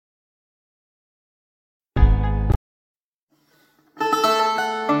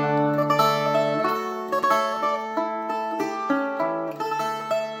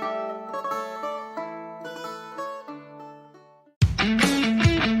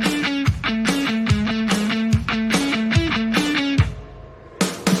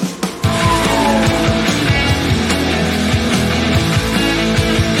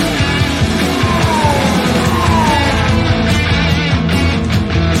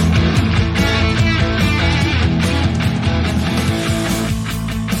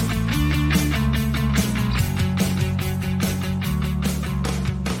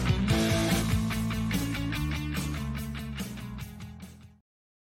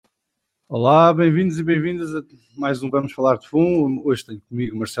Olá, bem-vindos e bem-vindas a mais um Vamos Falar de Fumo. Hoje tenho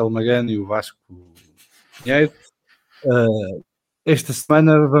comigo o Marcelo Magano e o Vasco Pinheiro. Esta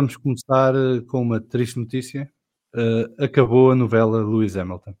semana vamos começar com uma triste notícia. Acabou a novela Lewis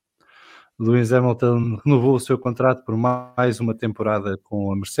Hamilton. Lewis Hamilton renovou o seu contrato por mais uma temporada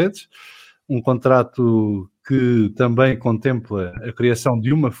com a Mercedes, um contrato que também contempla a criação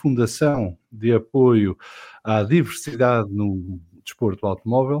de uma fundação de apoio à diversidade no desporto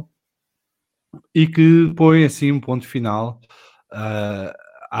automóvel e que põe assim um ponto final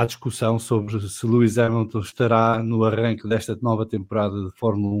à discussão sobre se Lewis Hamilton estará no arranque desta nova temporada de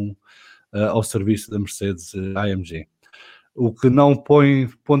Fórmula 1 ao serviço da Mercedes AMG. O que não põe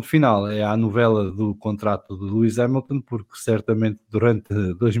ponto final é à novela do contrato de Lewis Hamilton, porque certamente durante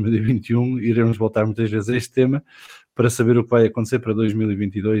 2021 iremos voltar muitas vezes a este tema para saber o que vai acontecer para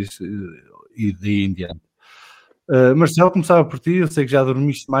 2022 e daí em diante. Marcelo, começava por ti. Eu sei que já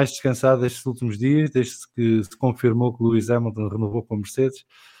dormiste mais descansado estes últimos dias, desde que se confirmou que Lewis Hamilton renovou com a Mercedes.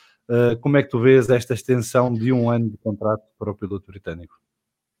 Como é que tu vês esta extensão de um ano de contrato para o piloto britânico?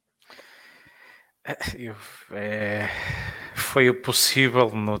 Foi o possível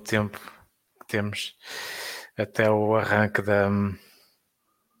no tempo que temos até o arranque da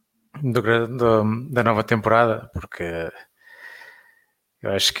nova temporada, porque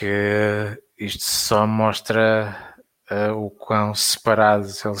eu acho que isto só mostra o quão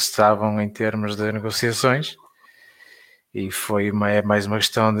separados eles estavam em termos de negociações, e foi mais uma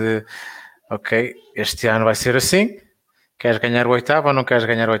questão de ok, este ano vai ser assim, queres ganhar o oitavo ou não queres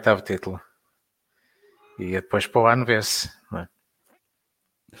ganhar o oitavo título? E depois para o ano vê-se, não é?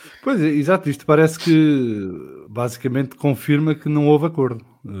 Pois é, exato, isto parece que basicamente confirma que não houve acordo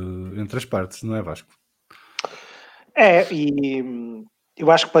entre as partes, não é, Vasco? E eu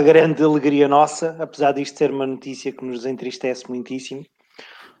acho que para grande alegria nossa, apesar disto ser uma notícia que nos entristece muitíssimo,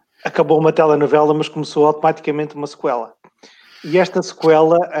 acabou uma telenovela, mas começou automaticamente uma sequela. E esta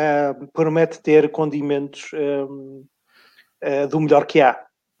sequela promete ter condimentos do melhor que há.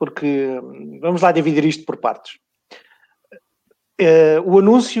 Porque vamos lá dividir isto por partes. O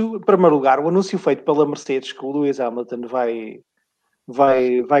anúncio, em primeiro lugar, o anúncio feito pela Mercedes que o Lewis Hamilton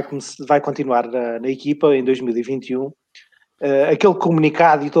vai continuar na equipa em 2021, aquele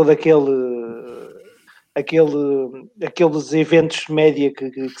comunicado e todo aqueles eventos média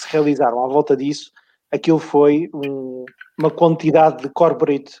que se realizaram à volta disso, aquilo foi uma quantidade de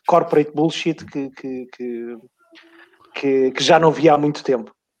corporate bullshit que já não via há muito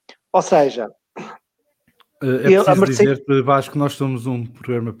tempo. Ou seja, é preciso dizer, Vasco, que nós somos um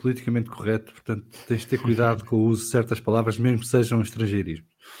programa politicamente correto, portanto tens de ter cuidado com o uso de certas palavras, mesmo que sejam estrangeirismo.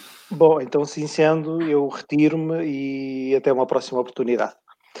 Bom, então assim sendo, eu retiro-me e até uma próxima oportunidade.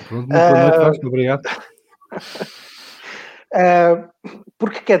 Pronto, muito boa noite, Vasco, obrigado.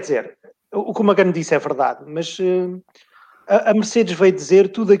 Porque quer dizer, o que o Magano disse é verdade, mas a Mercedes veio dizer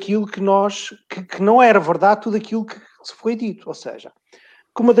tudo aquilo que não era verdade, tudo aquilo que se foi dito. Ou seja,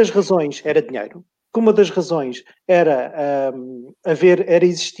 que uma das razões era dinheiro, que uma das razões era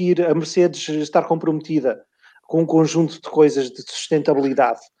existir a Mercedes estar comprometida com um conjunto de coisas de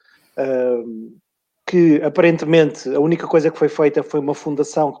sustentabilidade, que aparentemente a única coisa que foi feita foi uma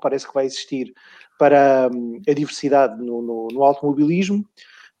fundação que parece que vai existir para a diversidade no automobilismo,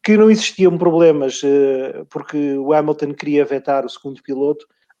 que não existiam problemas porque o Hamilton queria vetar o segundo piloto.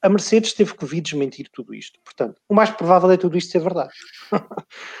 A Mercedes teve que vir desmentir tudo isto. Portanto, o mais provável é tudo isto ser verdade.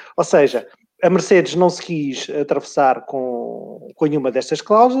 Ou seja, a Mercedes não se quis atravessar com nenhuma destas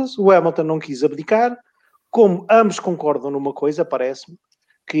cláusulas, o Hamilton não quis abdicar, como ambos concordam numa coisa, parece-me,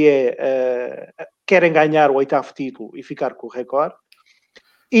 que é querem ganhar o oitavo título e ficar com o recorde.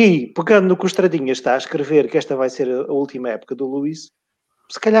 E, pegando no que o Estradinha está a escrever, que esta vai ser a última época do Lewis,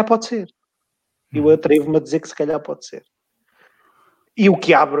 se calhar pode ser. Eu atrevo-me a dizer que se calhar pode ser. E o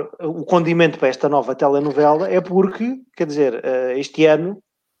que abre o condimento para esta nova telenovela é porque, quer dizer, este ano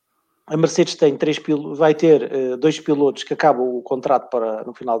a Mercedes vai ter 2 pilotos que acabam o contrato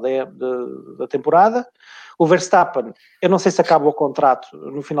no final da temporada. O Verstappen, eu não sei se acaba o contrato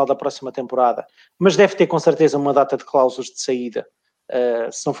no final da próxima temporada, mas deve ter com certeza uma data de cláusulas de saída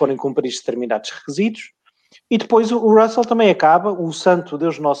se não forem cumpridos determinados requisitos. E depois o Russell também acaba, o santo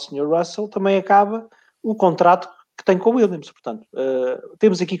Deus Nosso Senhor Russell também acaba o contrato que tem com o Williams. Portanto,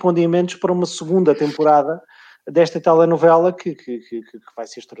 temos aqui condimentos para uma segunda temporada desta telenovela que vai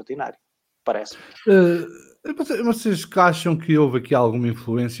ser extraordinário, parece. Vocês acham que houve aqui alguma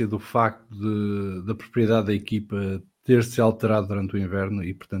influência do facto da propriedade da equipa ter-se alterado durante o inverno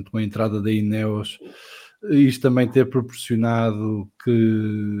e, portanto, com a entrada da Ineos, isto também ter proporcionado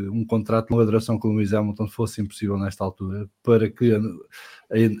que um contrato de longa duração com o Lewis Hamilton fosse impossível nesta altura, para que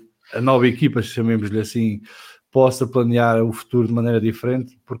a nova equipa, chamemos-lhe assim, possa planear o futuro de maneira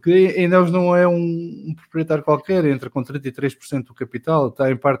diferente, porque a Ineos não é um proprietário qualquer, entra com 33% do capital,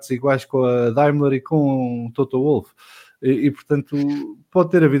 está em partes iguais com a Daimler e com o Toto Wolff, e portanto pode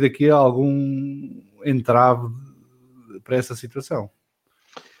ter havido aqui algum entrave para essa situação.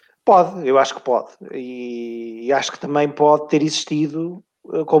 Pode, eu acho que pode, e acho que também pode ter existido,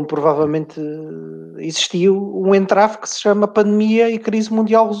 como provavelmente existiu, um entrave que se chama pandemia e crise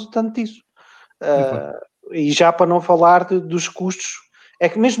mundial resultante disso. E já para não falar dos custos, é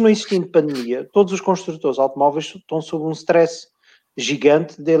que mesmo não existindo pandemia, todos os construtores automóveis estão sob um stress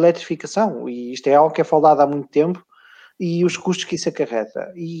gigante de eletrificação, e isto é algo que é falado há muito tempo, e os custos que isso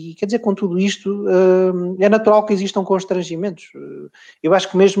acarreta. E quer dizer, com tudo isto, é natural que existam constrangimentos. Eu acho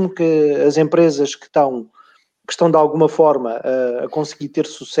que mesmo que as empresas que estão de alguma forma a conseguir ter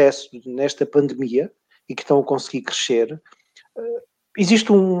sucesso nesta pandemia e que estão a conseguir crescer,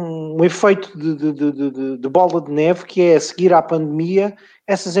 existe um efeito de bola de neve, que é, a seguir à pandemia,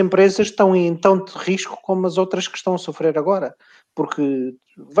 essas empresas estão em tanto risco como as outras que estão a sofrer agora, porque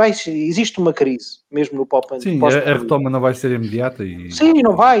existe uma crise mesmo no pós-pandemia. Sim, a retoma não vai ser imediata. Sim,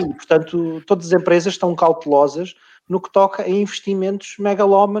 não vai. Portanto, todas as empresas estão cautelosas no que toca a investimentos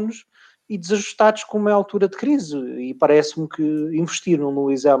megalómanos e desajustados com uma altura de crise. E parece-me que investir no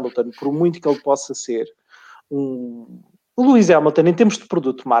Lewis Hamilton, por muito que ele possa ser o Lewis Hamilton, em termos de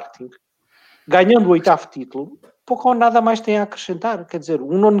produto marketing, ganhando o 8º título, pouco ou nada mais tem a acrescentar. Quer dizer,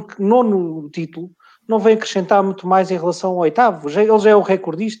 um nono título não vem acrescentar muito mais em relação ao 8º. Ele já é o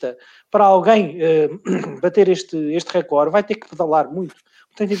recordista. Para alguém bater este recorde, vai ter que pedalar muito.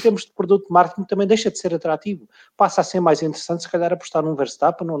 Portanto, em termos de produto de marketing, também deixa de ser atrativo. Passa a ser mais interessante, se calhar, apostar num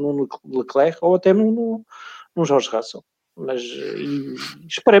Verstappen, ou num Leclerc, ou até num George Russell. Mas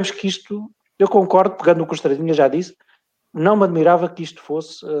esperemos que isto... Eu concordo, pegando no que o Estradinha já disse, não me admirava que isto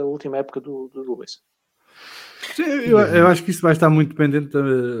fosse a última época do Lewis. Sim, eu acho que isso vai estar muito dependente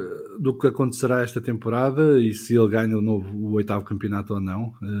do que acontecerá esta temporada e se ele ganha o 8º campeonato ou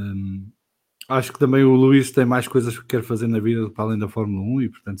não. Acho que também o Lewis tem mais coisas que quer fazer na vida para além da Fórmula 1 e,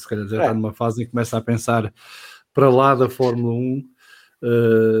 portanto, se calhar já está numa fase em que começa a pensar para lá da Fórmula 1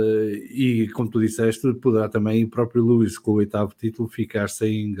 e, como tu disseste, poderá também o próprio Lewis, com o 8º título, ficar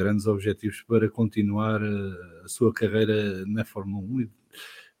sem grandes objetivos para continuar a sua carreira na Fórmula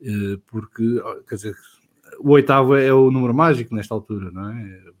 1, porque, quer dizer, o 8º é o número mágico nesta altura, não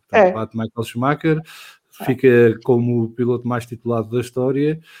é? Portanto, bate Michael Schumacher, fica como o piloto mais titulado da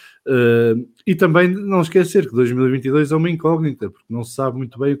história, e também não esquecer que 2022 é uma incógnita, porque não se sabe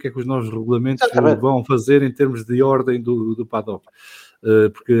muito bem o que é que os novos regulamentos vão fazer em termos de ordem do paddock,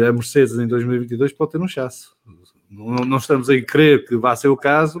 porque a Mercedes em 2022 pode ter um chasso. Não estamos a crer que vá ser o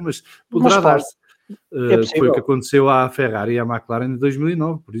caso, mas poderá dar-se. Foi o que aconteceu à Ferrari e à McLaren em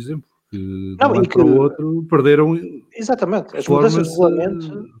 2009, por exemplo. Que de um ano para o outro perderam. Exatamente, as mudanças de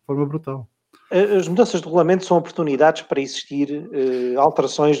regulamento de forma brutal. As mudanças de regulamento são oportunidades para existir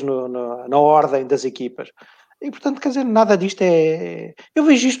alterações na ordem das equipas. E, portanto, quer dizer, nada disto é... Eu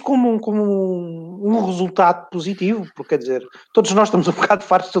vejo isto como um resultado positivo, porque, quer dizer, todos nós estamos um bocado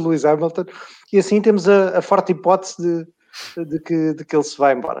fartos de Lewis Hamilton e assim temos a forte hipótese de que ele se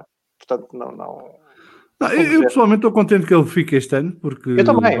vai embora. Portanto, eu pessoalmente estou contente que ele fique este ano, porque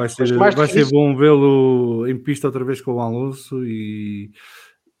também, vai ser bom vê-lo em pista outra vez com o Alonso e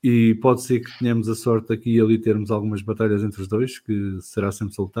pode ser que tenhamos a sorte aqui e ali termos algumas batalhas entre os dois, que será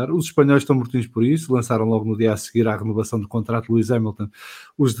sempre salutar. Os espanhóis estão mortinhos por isso, lançaram logo no dia a seguir à renovação do contrato de Lewis Hamilton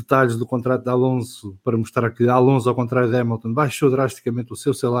os detalhes do contrato de Alonso, para mostrar que Alonso, ao contrário de Hamilton, baixou drasticamente o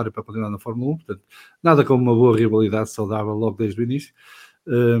seu salário para continuar na Fórmula 1, portanto, nada como uma boa rivalidade saudável logo desde o início.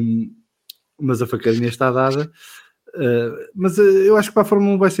 Mas a facadinha está dada. Mas eu acho que para a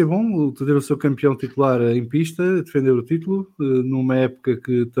Fórmula 1 vai ser bom ter o seu campeão titular em pista, defender o título, numa época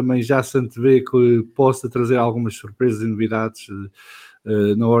que também já se antevê que possa trazer algumas surpresas e novidades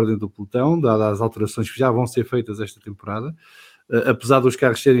na ordem do pelotão, dadas as alterações que já vão ser feitas esta temporada. Apesar dos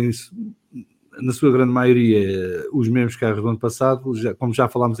carros serem, na sua grande maioria, os mesmos carros do ano passado, como já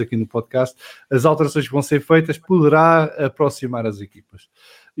falámos aqui no podcast, as alterações que vão ser feitas poderá aproximar as equipas.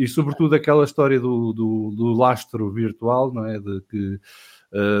 E sobretudo aquela história do lastro virtual, não é? De que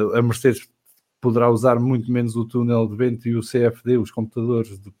a Mercedes poderá usar muito menos o túnel de vento e o CFD, os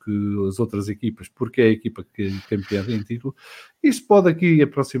computadores, do que as outras equipas, porque é a equipa que campeã em título. Isso pode aqui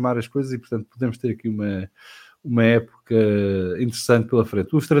aproximar as coisas e, portanto, podemos ter aqui uma época interessante pela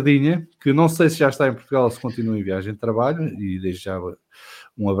frente. O Estradinha, que não sei se já está em Portugal ou se continua em viagem de trabalho, e desde já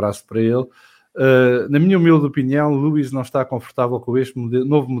um abraço para ele. Na minha humilde opinião, Lewis não está confortável com este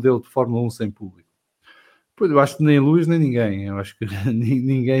novo modelo de Fórmula 1 sem público. Pois, eu acho que nem Lewis nem ninguém. Eu acho que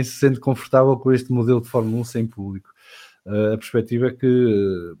ninguém se sente confortável com este modelo de Fórmula 1 sem público. A perspectiva é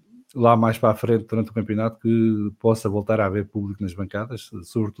que lá mais para a frente, durante o campeonato, que possa voltar a haver público nas bancadas,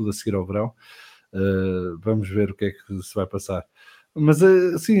 sobretudo a seguir ao verão. Vamos ver o que é que se vai passar. Mas,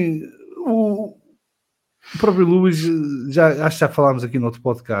 assim, o próprio Lewis, acho que já falámos aqui no outro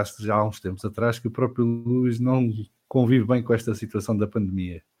podcast, já há uns tempos atrás, que o próprio Lewis não convive bem com esta situação da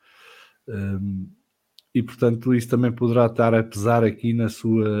pandemia. E, portanto, isso também poderá estar a pesar aqui na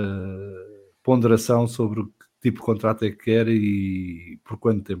sua ponderação sobre o que tipo de contrato é que quer e por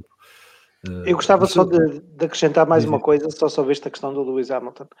quanto tempo. Eu gostava só de acrescentar mais uma coisa, só sobre esta questão do Lewis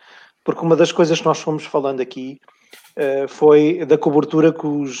Hamilton, porque uma das coisas que nós fomos falando aqui foi da cobertura que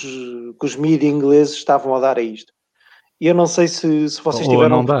os mídia ingleses estavam a dar a isto. E eu não sei se vocês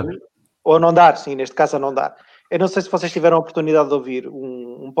tiveram... Ou não dar, sim, neste caso a não dar. Eu não sei se vocês tiveram a oportunidade de ouvir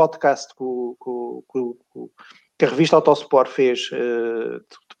um podcast que a revista Autosport fez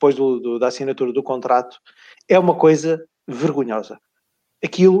depois da assinatura do contrato. É uma coisa vergonhosa.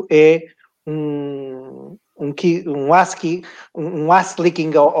 Aquilo é um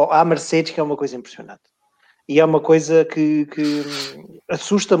ass-licking à Mercedes, que é uma coisa impressionante. E é uma coisa que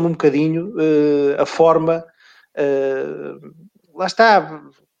assusta-me um bocadinho a forma... lá está...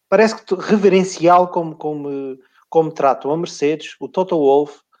 Parece que reverencial como tratam a Mercedes, o Toto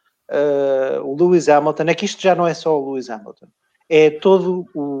Wolff, o Lewis Hamilton. É que isto já não é só o Lewis Hamilton. É todo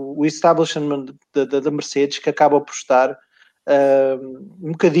o establishment da Mercedes que acaba por estar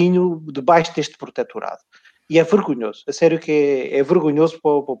um bocadinho debaixo deste protetorado. E é vergonhoso. A sério que é vergonhoso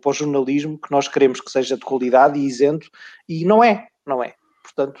para o jornalismo, que nós queremos que seja de qualidade e isento, e não é.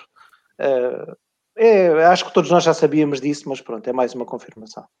 Portanto... acho que todos nós já sabíamos disso, mas pronto, é mais uma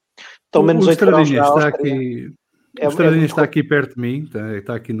confirmação. Então, menos 8 graus na Áustria. O Estradinha está aqui perto de mim,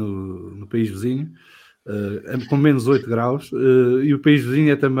 está aqui no país vizinho, com menos 8 graus, e o país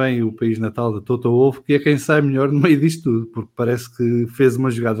vizinho é também o país natal de Toto Wolff, que é quem sai melhor no meio disto tudo, porque parece que fez uma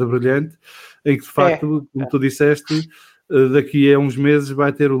jogada brilhante, em que de facto, como tu disseste, daqui a uns meses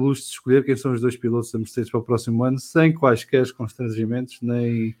vai ter o luxo de escolher quem são os dois pilotos da Mercedes para o próximo ano, sem quaisquer constrangimentos,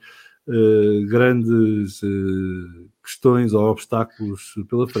 nem... grandes questões ou obstáculos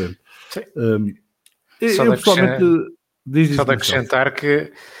pela frente. Eu pessoalmente só de acrescentar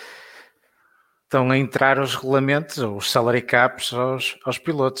que estão a entrar os regulamentos, os salary caps aos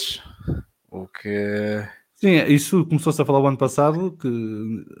pilotos. O que... Sim, isso começou-se a falar o ano passado,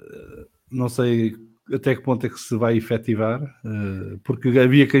 que não sei até que ponto é que se vai efetivar, porque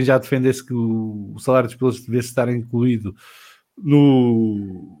havia quem já defendesse que o salário dos pilotos devesse estar incluído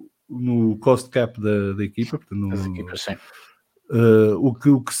no cost cap da equipa, portanto, das equipas, sim. O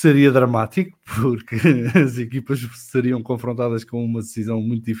que seria dramático, porque as equipas seriam confrontadas com uma decisão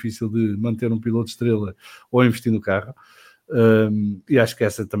muito difícil de manter um piloto estrela ou investir no carro, e acho que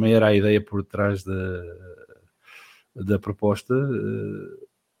essa também era a ideia por trás da proposta,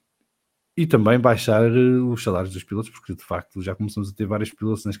 e também baixar os salários dos pilotos, porque de facto já começamos a ter vários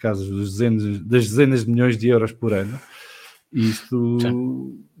pilotos nas casas das dezenas de milhões de euros por ano. Isto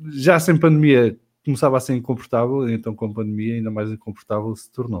já sem pandemia começava a ser incomportável, então com a pandemia ainda mais incomportável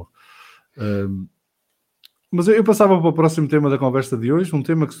se tornou. Mas eu passava para o próximo tema da conversa de hoje, um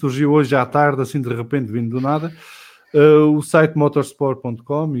tema que surgiu hoje à tarde, assim de repente, vindo do nada. O site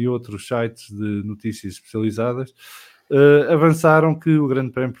motorsport.com e outros sites de notícias especializadas avançaram que o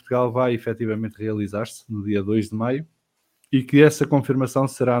Grande Prémio de Portugal vai efetivamente realizar-se no dia 2 de maio. E que essa confirmação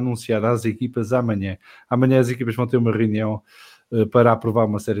será anunciada às equipas amanhã. Amanhã as equipas vão ter uma reunião para aprovar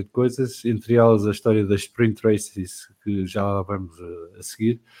uma série de coisas, entre elas a história das Sprint Races, que já lá vamos a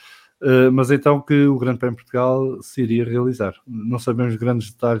seguir, mas então que o Grande Prémio de Portugal se iria realizar. Não sabemos grandes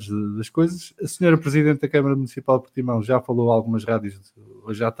detalhes das coisas. A senhora Presidente da Câmara Municipal de Portimão já falou a algumas rádios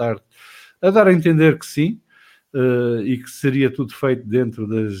hoje à tarde, a dar a entender que sim, e que seria tudo feito dentro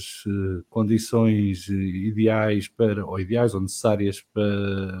das condições ideais ou necessárias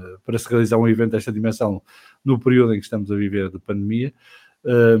para se realizar um evento desta dimensão no período em que estamos a viver de pandemia.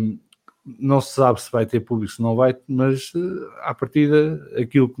 Não se sabe se vai ter público, se não vai, mas à partida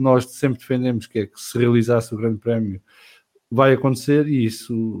aquilo que nós sempre defendemos, que é que se realizasse o Grande Prémio, vai acontecer, e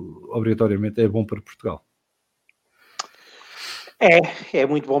isso obrigatoriamente é bom para Portugal. É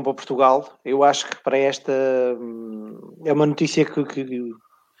muito bom para Portugal. Eu acho que para esta é uma notícia que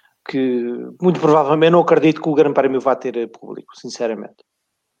muito provavelmente não acredito que o Grande Prémio vá ter público, sinceramente.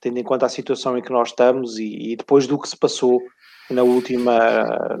 Tendo em conta a situação em que nós estamos e depois do que se passou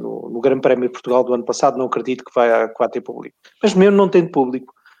no Grande Prémio de Portugal do ano passado, não acredito que vá ter público. Mas mesmo não tendo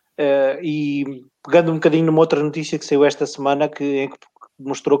público, e pegando um bocadinho numa outra notícia que saiu esta semana, em que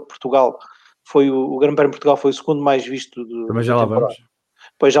mostrou que Portugal foi o Grande Prémio de Portugal foi o segundo mais visto Também já lá vamos.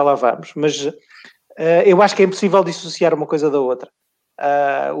 Pois já lá vamos, mas eu acho que é impossível dissociar uma coisa da outra.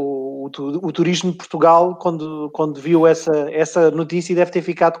 O turismo de Portugal, quando viu essa notícia, deve ter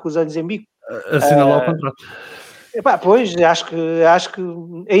ficado com os olhos em bico. Assinou o contrato. Pois, acho que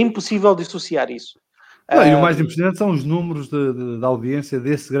é impossível dissociar isso. Não, e o mais impressionante são os números da audiência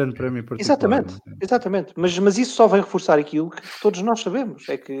desse grande prémio em particular. Exatamente. Mas isso só vem reforçar aquilo que todos nós sabemos,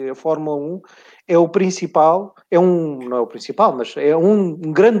 é que a Fórmula 1 é o principal, não é o principal, mas é um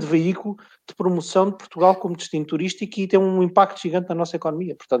grande veículo de promoção de Portugal como destino turístico e tem um impacto gigante na nossa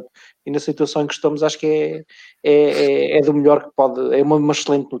economia. Portanto, e na situação em que estamos, acho que é do melhor que pode, é uma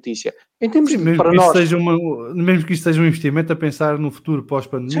excelente notícia. Em termos para nós... mesmo que isto seja um investimento a pensar no futuro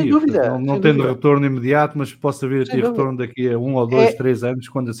pós-pandemia, sem dúvida, portanto, não tendo retorno imediato, mas possa vir a ter retorno daqui a 1 ou 2, 3 anos,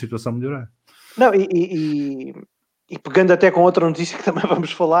 quando a situação melhorar. Não, e pegando até com outra notícia que também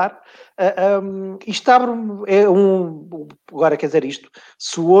vamos falar, isto abre agora quer dizer isto,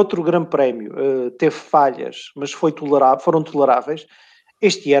 se o outro Grande Prémio teve falhas, mas foram toleráveis,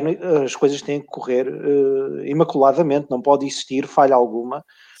 este ano as coisas têm que correr imaculadamente, não pode existir falha alguma.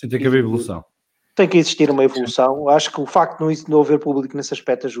 Sim, tem que haver evolução. Tem que existir uma evolução. Acho que o facto de não haver público nesse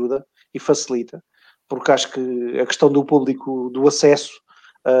aspecto ajuda e facilita, porque acho que a questão do público, do acesso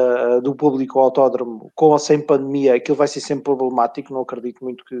do público ao autódromo com ou sem pandemia, aquilo vai ser sempre problemático. Não acredito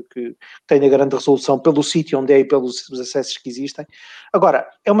muito que tenha grande resolução pelo sítio onde é e pelos acessos que existem. Agora,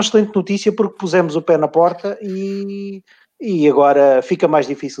 é uma excelente notícia porque pusemos o pé na porta e agora fica mais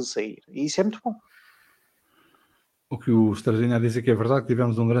difícil sair. E isso é muito bom. O que o Stradinha diz que é verdade, que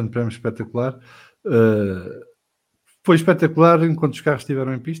tivemos um grande prémio espetacular. Foi espetacular enquanto os carros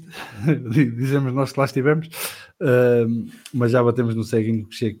estiveram em pista. Dizemos nós que lá estivemos, mas já batemos no ceguinho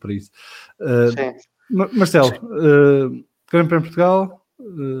que chega para isso. Marcelo, Grande Prémio de Portugal,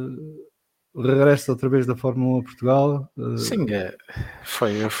 regressa outra vez da Fórmula 1 a Portugal. Sim,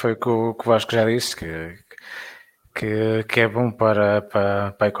 foi o que o Vasco já disse, que é bom para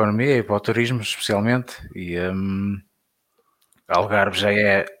a economia e para o turismo especialmente, e Algarve já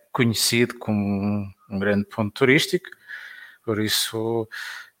é conhecido como um grande ponto turístico, por isso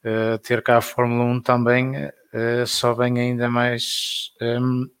ter cá a Fórmula 1 também só vem ainda mais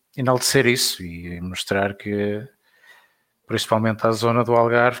enaltecer isso e mostrar que, principalmente a zona do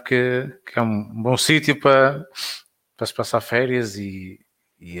Algarve, que é um bom sítio para se passar férias e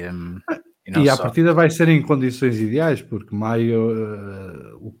a partida vai ser em condições ideais, porque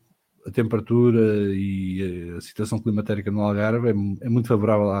maio a temperatura e a situação climatérica no Algarve é muito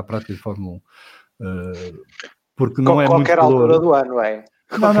favorável à prática de Fórmula 1. Porque não é muito calor. Qualquer altura do ano, é?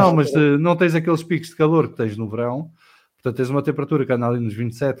 Não, mas não tens aqueles picos de calor que tens no verão. Portanto, tens uma temperatura que anda ali nos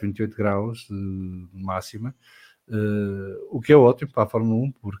 27, 28 graus máxima, o que é ótimo para a Fórmula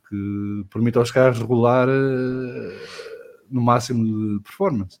 1, porque permite aos carros regular no máximo de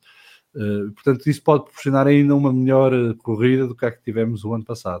performance. Portanto, isso pode proporcionar ainda uma melhor corrida do que a que tivemos o ano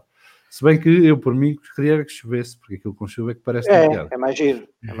passado. Se bem que eu, por mim, queria que chovesse, porque aquilo com chuva é que parece piada. É mais giro,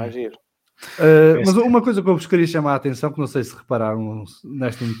 é mais giro. Mas uma coisa que eu vos queria chamar a atenção, que não sei se repararam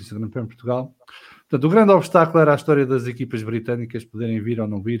nesta notícia do Grande Prémio de Portugal, portanto, o grande obstáculo era a história das equipas britânicas poderem vir ou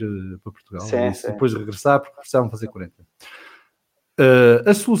não vir para Portugal, e depois regressar, porque precisavam fazer 40.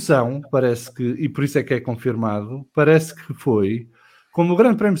 A solução parece que, e por isso é que é confirmado, parece que foi, como o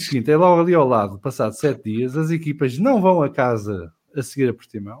Grande Prémio seguinte é logo ali ao lado, passado 7 dias, as equipas não vão a casa a seguir a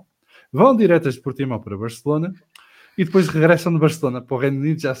Portimão, vão diretas de Portimão para Barcelona e depois regressam de Barcelona para o Reino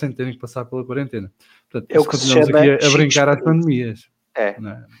Unido já sem terem que passar pela quarentena. Portanto, o que continuamos aqui a brincar às pandemias. Não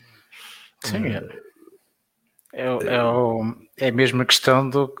é? Sim, é a mesma questão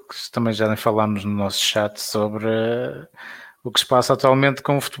do que também já falámos no nosso chat sobre o que se passa atualmente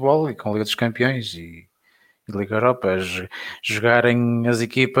com o futebol e com a Liga dos Campeões e Liga Europa, jogarem as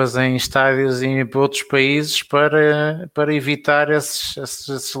equipas em estádios em outros países para evitar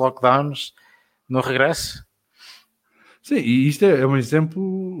esses lockdowns no regresso. Sim, e isto é um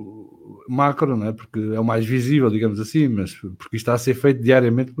exemplo macro, não é? Porque é o mais visível, digamos assim, mas porque isto está a ser feito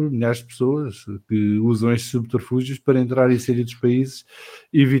diariamente por milhares de pessoas que usam estes subterfúgios para entrar e sair dos países,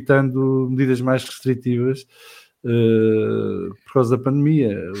 evitando medidas mais restritivas por causa da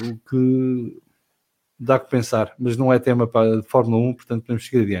pandemia, o que dá que pensar, mas não é tema para a Fórmula 1, portanto podemos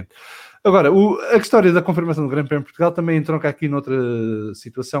seguir adiante. Agora, a história da confirmação do Grande Prémio de Portugal também entronca aqui noutra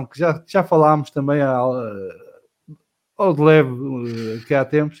situação que já falámos também ao de leve que há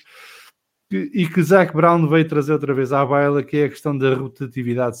tempos, e que Zac Brown veio trazer outra vez à baila, que é a questão da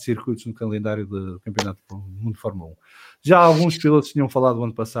rotatividade de circuitos no calendário do Campeonato do Mundo de Fórmula 1. Já alguns pilotos tinham falado o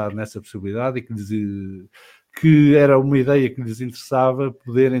ano passado nessa possibilidade e que era uma ideia que lhes interessava,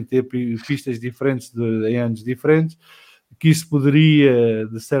 poderem ter pistas diferentes em anos diferentes, que isso poderia,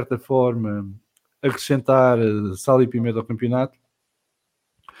 de certa forma, acrescentar sal e pimenta ao campeonato.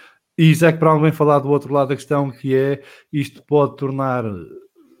 E Zé, para alguém falar do outro lado da questão, que é, isto pode tornar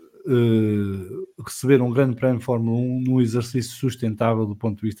receber um grande prémio de Fórmula 1 num exercício sustentável do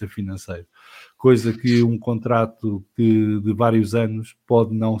ponto de vista financeiro, coisa que um contrato de vários anos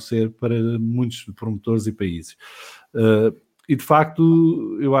pode não ser para muitos promotores e países. E de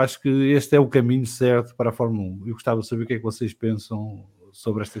facto, eu acho que este é o caminho certo para a Fórmula 1. Eu gostava de saber o que é que vocês pensam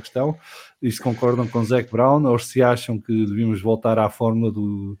sobre esta questão, e se concordam com Zac Brown, ou se acham que devíamos voltar à fórmula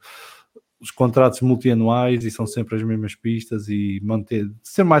os contratos multianuais e são sempre as mesmas pistas, e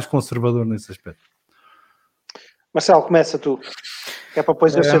ser mais conservador nesse aspecto. Marcelo, começa tu, que é para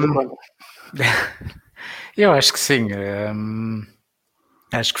depois eu ser de conta. Eu acho que sim.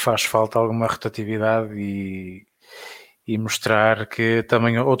 Acho que faz falta alguma rotatividade e mostrar que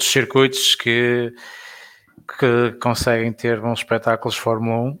também outros circuitos que conseguem ter bons espetáculos de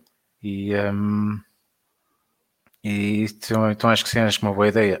Fórmula 1 então acho que sim, acho que é uma boa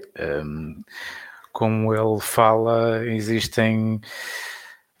ideia. Como ele fala, existem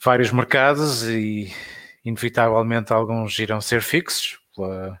vários mercados e inevitavelmente alguns irão ser fixos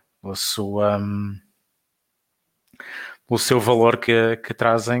pelo seu valor que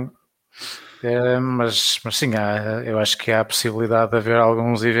trazem, mas sim, eu acho que há a possibilidade de haver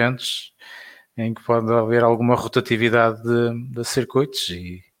alguns eventos em que pode haver alguma rotatividade de circuitos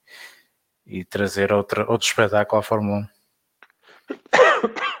e trazer outro espetáculo à Fórmula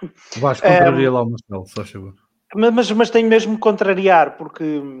 1. Vasco, contraria lá o Marcelo, só chegou. Mas tenho mesmo que contrariar,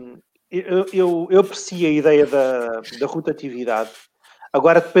 porque eu aprecio a ideia da rotatividade.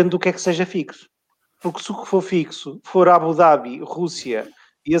 Agora depende do que é que seja fixo. Porque se o que for fixo for Abu Dhabi, Rússia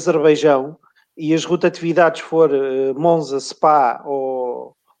e Azerbaijão, e as rotatividades for Monza, Spa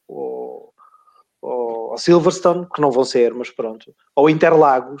ou Silverstone, que não vão ser, mas pronto, ou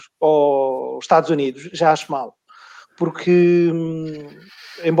Interlagos, ou Estados Unidos, já acho mal. Porque,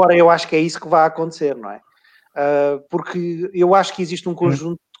 embora eu acho que é isso que vai acontecer, não é? Porque eu acho que existe um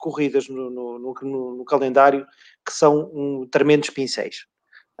conjunto de corridas no calendário que são tremendos pincéis.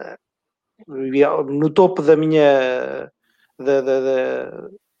 No topo da minha...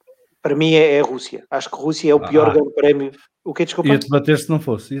 para mim é a Rússia. Acho que a Rússia é o pior grande prémio. O que desculpa? Ia-te bater se não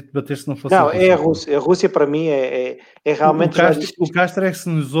fosse. Não, é a Rússia. A Rússia para mim é realmente... O Castro é que, se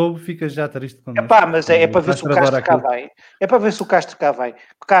nos ouve, fica já triste connosco. Mas é para ver se o Castro cá vem. É para ver se o Castro cá vem.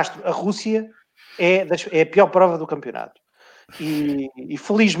 Castro, a Rússia é a pior prova do campeonato. E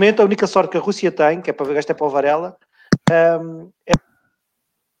felizmente a única sorte que a Rússia tem, que é para ver, esta é para o Varela,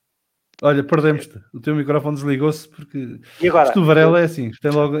 Olha, perdemos-te. O teu microfone desligou-se porque e agora? O Varela é assim,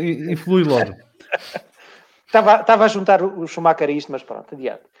 influi logo. Estava a juntar o Schumacher a isto, mas pronto,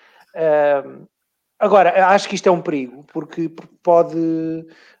 adiante. Agora, acho que isto é um perigo, porque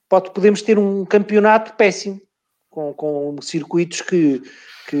podemos ter um campeonato péssimo, com circuitos que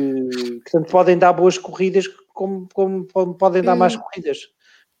tanto podem dar boas corridas, como podem dar más corridas.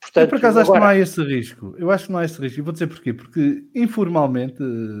 Portanto, eu, por acaso, acho que não há esse risco. Eu acho que não há esse risco. E vou dizer porquê. Porque, informalmente,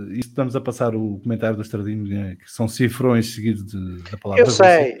 isto estamos a passar o comentário do Estradinho, né, que são cifrões seguidos da palavra.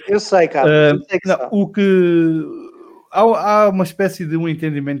 Eu sei, Carlos. Há uma espécie de um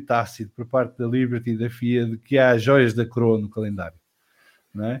entendimento tácito por parte da Liberty e da FIA de que há joias da coroa no calendário.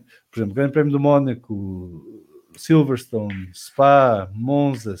 Não é? Por exemplo, o Grande Prémio do Mónaco, Silverstone, Spa,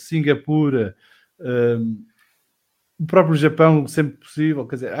 Monza, Singapura... o próprio Japão, sempre possível.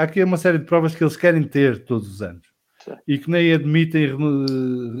 Quer dizer, há aqui uma série de provas que eles querem ter todos os anos. Sim. E que nem admitem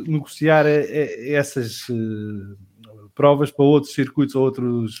negociar essas provas para outros circuitos ou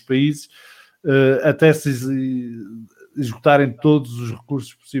outros países até se esgotarem todos os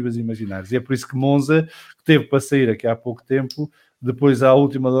recursos possíveis e imaginários. E é por isso que Monza, que teve para sair aqui há pouco tempo, depois à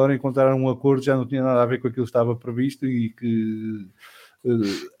última hora encontraram um acordo, já não tinha nada a ver com aquilo que estava previsto e que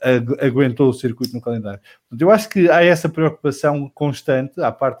aguentou o circuito no calendário. Portanto, eu acho que há essa preocupação constante,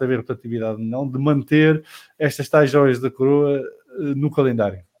 à parte de haver rotatividade não, de manter estas tais joias da coroa no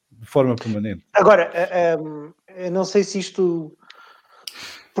calendário, de forma permanente. Agora, eu não sei se isto...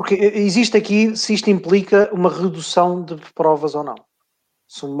 Porque existe aqui, se isto implica uma redução de provas ou não.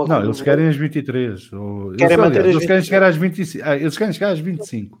 Não, eles querem as 23. Eles querem chegar às 25. Eles querem chegar às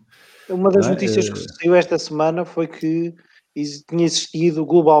 25. Uma das notícias que saiu esta semana foi que tinha existido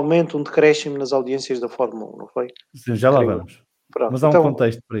globalmente um decréscimo nas audiências da Fórmula 1, não foi? Sim, já lá vamos. Pronto, mas há um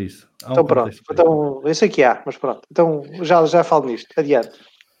contexto para isso. Então, eu sei que há, mas pronto. Então já falo nisto. Adiante.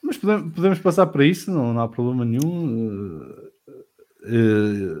 Mas podemos passar para isso, não há problema nenhum.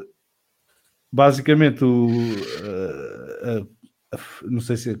 basicamente, não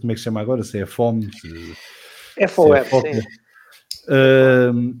sei como é que se chama agora, se é a FOM, FOM, sim.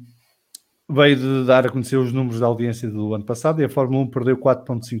 Veio de dar a conhecer os números da audiência do ano passado e a Fórmula 1 perdeu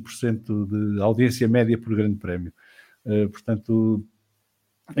 4,5% de audiência média por grande prémio. Portanto,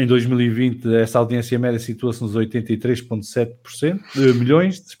 em 2020, essa audiência média situou-se nos 83,7%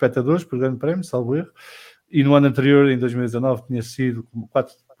 milhões de espectadores por grande prémio, salvo erro, e no ano anterior, em 2019, tinha sido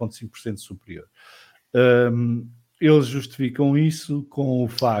 4,5% superior. Eles justificam isso com o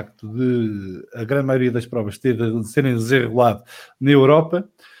facto de a grande maioria das provas serem desreguladas na Europa,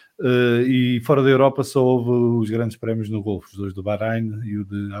 e fora da Europa só houve os grandes prémios no Golfo, os dois do Bahrein e o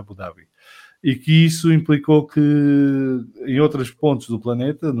de Abu Dhabi. E que isso implicou que em outros pontos do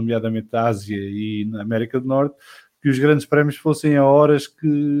planeta, nomeadamente da Ásia e na América do Norte, que os grandes prémios fossem a horas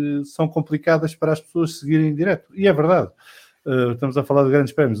que são complicadas para as pessoas seguirem em direto. E é verdade. Estamos a falar de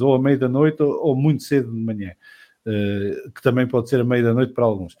grandes prémios, ou à meia da noite ou muito cedo de manhã, que também pode ser à meia da noite para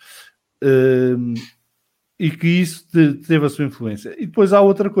alguns. E que isso teve a sua influência. E depois há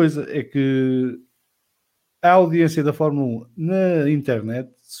outra coisa, é que a audiência da Fórmula 1 na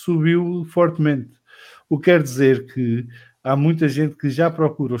internet subiu fortemente. O que quer dizer que há muita gente que já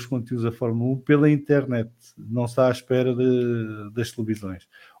procura os conteúdos da Fórmula 1 pela internet, não está à espera das televisões,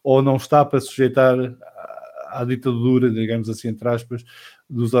 ou não está para sujeitar à ditadura, digamos assim, entre aspas,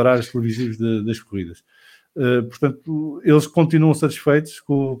 dos horários televisivos das corridas. Portanto, eles continuam satisfeitos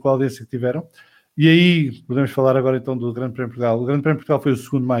com a audiência que tiveram. E aí, podemos falar agora então do Grande Prémio de Portugal. O Grande Prémio de Portugal foi o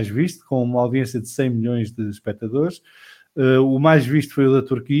segundo mais visto, com uma audiência de 100 milhões de espectadores. O mais visto foi o da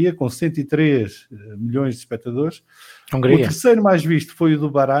Turquia, com 103 milhões de espectadores. Hungria. O terceiro mais visto foi o do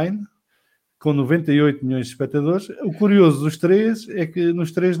Bahrein, com 98 milhões de espectadores. O curioso dos três é que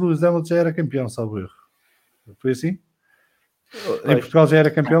nos três Lewis Hamilton já era campeão, salvo erro. Foi assim? Em Portugal já era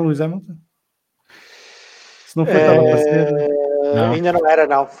campeão Lewis Hamilton? Se não foi, estava para ser... Não. Ainda não era,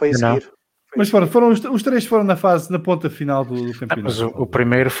 não. Foi a seguir. Mas foram os três foram na ponta final do campeonato. Mas o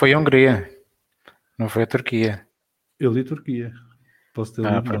primeiro foi a Hungria, não foi a Turquia. Eu li Turquia. Posso ter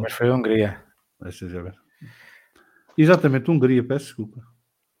lido. O primeiro foi a Hungria. Deixa já ver. Exatamente, Hungria, peço desculpa.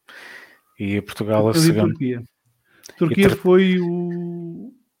 E a Portugal a segunda. Turquia foi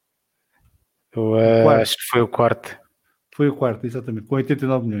o... acho que foi o quarto. Foi o quarto, exatamente, com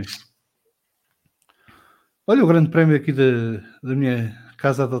 89 milhões. Olha o grande prémio aqui da minha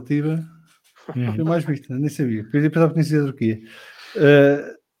casa adotiva. Foi mais visto, nem sabia. Pensava que tinha sido a Turquia.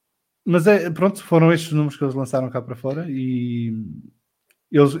 Mas pronto, foram estes números que eles lançaram cá para fora e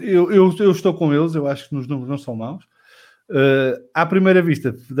eu estou com eles, eu acho que nos números não são maus. À primeira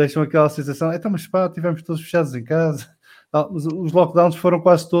vista deixam aquela sensação, mas pá, estivemos todos fechados em casa. Os lockdowns foram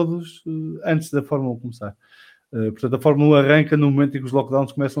quase todos antes da Fórmula 1 começar. Portanto, a Fórmula 1 arranca no momento em que os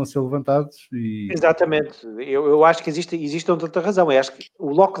lockdowns começam a ser levantados. Exatamente. Eu acho que existe outra razão. Eu acho que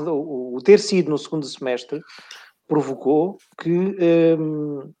o ter sido no segundo semestre provocou que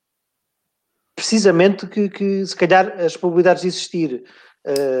precisamente que se calhar as probabilidades de existir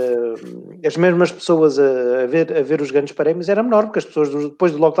as mesmas pessoas a ver os grandes prémios era menor, porque as pessoas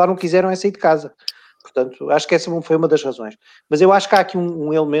depois do lockdown não quiseram sair de casa. Portanto, acho que essa foi uma das razões. Mas eu acho que há aqui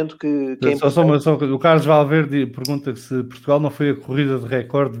um elemento que é importante. O Carlos Valverde pergunta se Portugal não foi a corrida de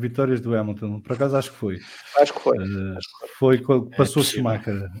recorde de vitórias do Hamilton. Por acaso acho que foi. Acho que foi. Foi quando passou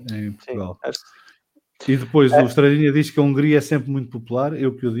Schumacher em Portugal. Sim, e depois o Estradinha diz que a Hungria é sempre muito popular.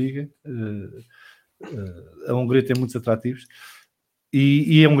 Eu que o diga. A Hungria tem muitos atrativos.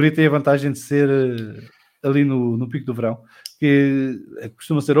 E a Hungria tem a vantagem de ser ali no pico do verão, que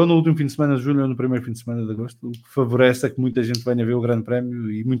costuma ser ou no último fim de semana de julho ou no primeiro fim de semana de agosto, o que favorece a que muita gente venha ver o Grande Prémio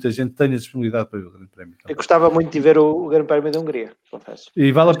e muita gente tenha disponibilidade para ver o Grande Prémio. Eu gostava muito de ver o Grande Prémio da Hungria, confesso.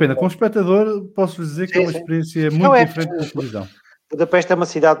 E vale a pena. Como espectador, posso dizer que é uma experiência muito diferente da televisão. Budapeste é uma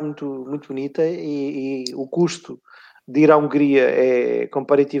cidade muito, muito bonita e o custo de ir à Hungria é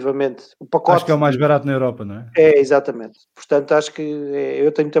comparativamente o pacote. Acho que é o mais barato na Europa, não é? É, exatamente. Portanto, acho que eu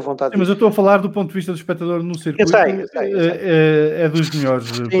tenho muita vontade. Mas eu estou a falar do ponto de vista do espectador no circuito. Eu sei. É dos melhores.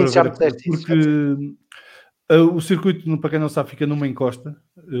 Sim, já me disseste isso. Porque o circuito, para quem não sabe, fica numa encosta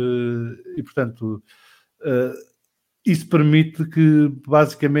e, portanto, isso permite que,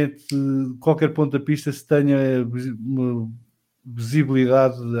 basicamente, qualquer ponto da pista se tenha uma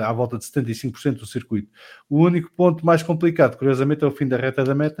visibilidade à volta de 75% do circuito. O único ponto mais complicado, curiosamente, é o fim da reta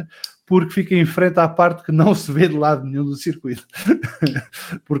da meta, porque fica em frente à parte que não se vê de lado nenhum do circuito,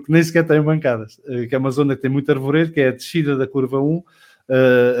 porque nem sequer tem bancadas, que é uma zona que tem muito arvoredo, que é a descida da curva 1,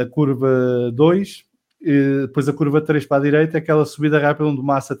 a curva 2, depois a curva 3 para a direita, aquela subida rápida onde o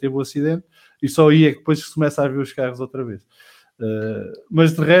Massa teve o acidente, e só aí é que depois se começa a ver os carros outra vez.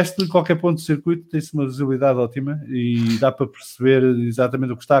 Mas de resto, qualquer ponto do circuito tem-se uma visibilidade ótima e dá para perceber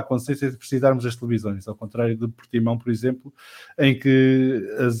exatamente o que está a acontecer sem precisarmos das televisões, ao contrário de Portimão, por exemplo, em que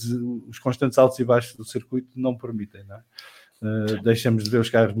os constantes altos e baixos do circuito não permitem, não é? Deixamos de ver os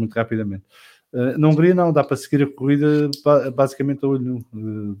carros muito rapidamente. Na Hungria não, dá para seguir a corrida basicamente a olho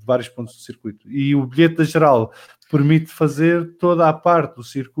nu, de vários pontos do circuito. E o bilhete da geral permite fazer toda a parte do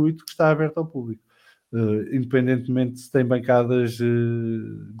circuito que está aberta ao público. Independentemente se tem bancadas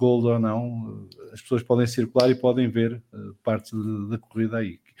gold ou não, as pessoas podem circular e podem ver partes da corrida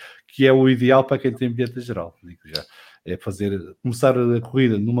aí, que é o ideal para quem tem bilhete geral, digo já. É começar a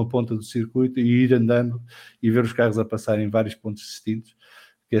corrida numa ponta do circuito e ir andando e ver os carros a passar em vários pontos distintos,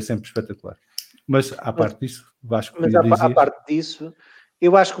 que é sempre espetacular. Mas à parte disso, Vasco, à parte disso,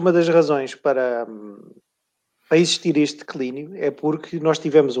 eu acho que uma das razões para existir este declínio é porque nós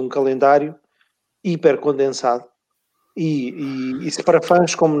tivemos um calendário hiper condensado e se para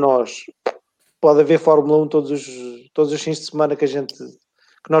fãs como nós pode haver Fórmula 1 todos os fins de semana que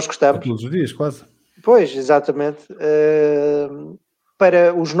nós gostamos. Todos os dias, quase. Pois, exatamente.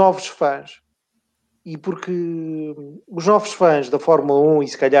 Para os novos fãs e porque os novos fãs da Fórmula 1 e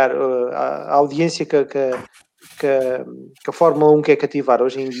se calhar a audiência que a Fórmula 1 quer cativar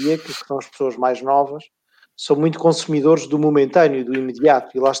hoje em dia, que são as pessoas mais novas, são muito consumidores do momentâneo, do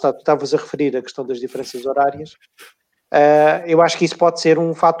imediato, e lá está, tu estavas a referir a questão das diferenças horárias. Eu acho que isso pode ser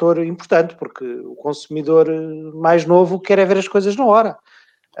um fator importante, porque o consumidor mais novo quer ver as coisas na hora.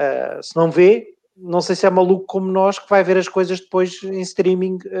 Se não vê, não sei se é maluco como nós, que vai ver as coisas depois em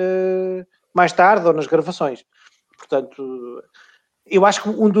streaming mais tarde ou nas gravações. Portanto, eu acho que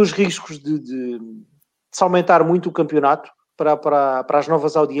um dos riscos de se aumentar muito o campeonato para as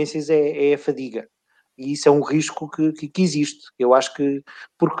novas audiências é a fadiga. E isso é um risco que existe. Eu acho que,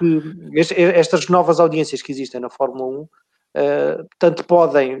 porque estas novas audiências que existem na Fórmula 1, tanto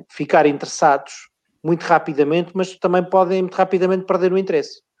podem ficar interessados muito rapidamente, mas também podem muito rapidamente perder o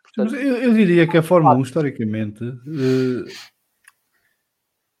interesse. Portanto, eu diria que a Fórmula 1, historicamente,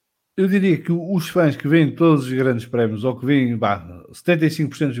 eu diria que os fãs que veem todos os grandes prémios, ou que veem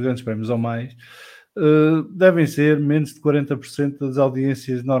 75% dos grandes prémios ou mais, devem ser menos de 40% das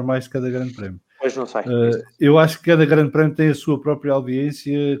audiências normais de cada grande prémio. Pois não sei. Eu acho que cada grande prémio tem a sua própria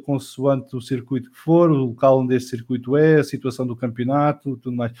audiência, consoante o circuito que for, o local onde esse circuito é, a situação do campeonato,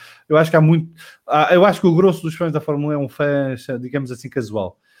 tudo mais. Eu acho que eu acho que o grosso dos fãs da Fórmula 1 é um fã, digamos assim,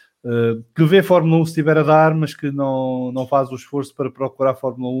 casual. Que vê Fórmula 1 se estiver a dar, mas que não faz o esforço para procurar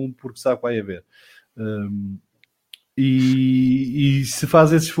Fórmula 1 porque sabe que vai haver. E se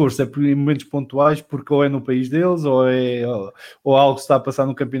faz esse esforço é em momentos pontuais, porque ou é no país deles, ou algo que está a passar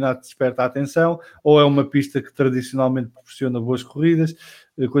no campeonato desperta a atenção, ou é uma pista que tradicionalmente proporciona boas corridas,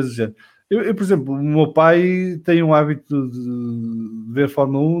 coisas do género. Eu, por exemplo, o meu pai tem um hábito de ver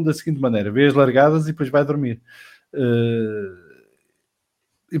Fórmula 1 da seguinte maneira: vê as largadas e depois vai dormir.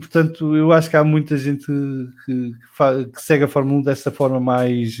 E portanto, eu acho que há muita gente que segue a Fórmula 1 dessa forma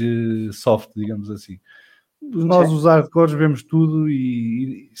mais soft, digamos assim. Nós, os hardcores, vemos tudo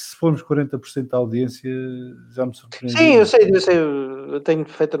e se formos 40% da audiência, já me surpreende. Sim, eu sei, eu tenho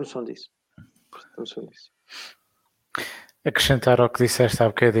perfeita noção disso. Acrescentar ao que disseste há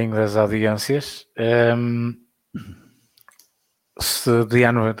bocadinho das audiências, de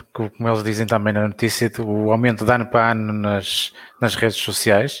ano, como eles dizem também na notícia, o aumento de ano para ano nas redes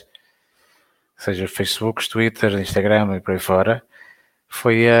sociais, seja Facebook, Twitter, Instagram e por aí fora,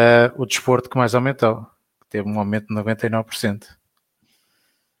 foi o desporto que mais aumentou. Teve um aumento de 99%.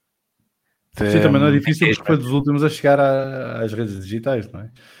 Sim, também não é difícil porque foi dos últimos a chegar às redes digitais, não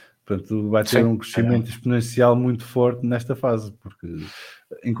é? Portanto, vai ter um crescimento exponencial muito forte nesta fase, porque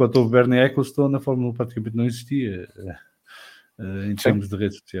enquanto houve Bernie Ecclestone, a Fórmula 1 praticamente não existia em termos de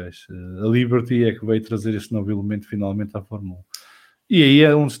redes sociais. A Liberty é que veio trazer este novo elemento finalmente à Fórmula 1. E aí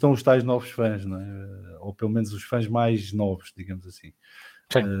é onde estão os tais novos fãs, não é? Ou pelo menos os fãs mais novos, digamos assim.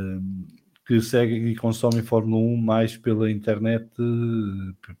 Que seguem e consomem Fórmula 1 mais pela internet,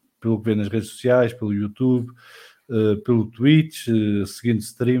 pelo que vê nas redes sociais, pelo YouTube, pelo Twitch, seguindo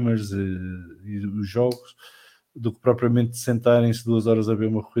streamers e os jogos, do que propriamente sentarem-se 2 horas a ver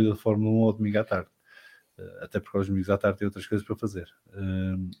uma corrida de Fórmula 1 ao domingo à tarde. Até porque aos domingos à tarde tem outras coisas para fazer.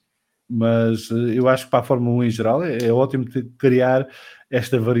 Mas eu acho que para a Fórmula 1 em geral é ótimo criar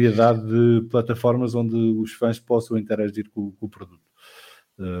esta variedade de plataformas onde os fãs possam interagir com o produto.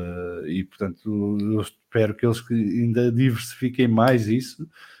 E portanto eu espero que eles ainda diversifiquem mais isso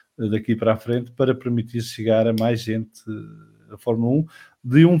daqui para a frente para permitir chegar a mais gente a Fórmula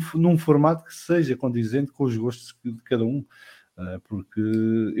 1 num formato que seja condizente com os gostos de cada um, porque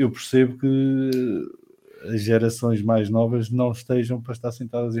eu percebo que as gerações mais novas não estejam para estar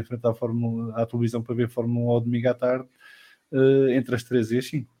sentadas em frente à televisão para ver Fórmula 1 ao domingo à tarde, entre as 3 e as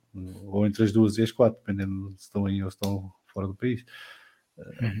 5, ou entre as 2 e as 4, dependendo se estão aí ou estão fora do país.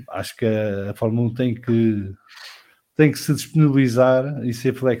 Acho que a Fórmula 1 tem que se disponibilizar e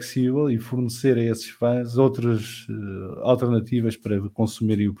ser flexível e fornecer a esses fãs outras alternativas para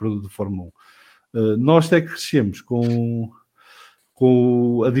consumirem o produto de Fórmula 1. Nós até crescemos com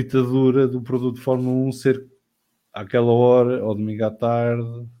a ditadura do produto de Fórmula 1 ser àquela hora, ao domingo à tarde,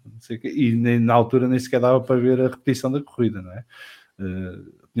 não sei o quê, e na altura nem sequer dava para ver a repetição da corrida, não é?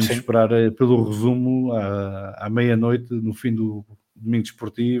 Tínhamos que esperar pelo resumo à meia-noite no fim do domingo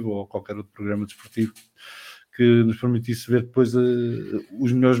desportivo ou qualquer outro programa desportivo que nos permitisse ver depois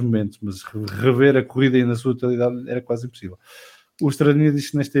os melhores momentos, mas rever a corrida e na sua totalidade era quase impossível. Os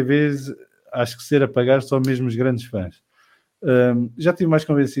transmissões nas TVs, acho que ser a pagar só mesmo os grandes fãs. Já estive mais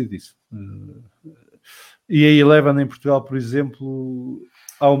convencido disso. E a Eleven em Portugal, por exemplo,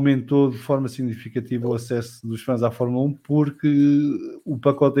 aumentou de forma significativa o acesso dos fãs à Fórmula 1 porque o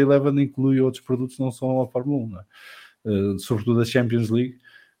pacote da Eleven inclui outros produtos que não são a Fórmula 1, não é? Sobretudo a Champions League,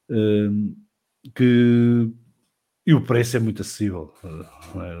 e o preço é muito acessível.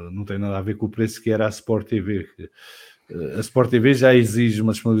 Não tem nada a ver com o preço que era a Sport TV. A Sport TV já exige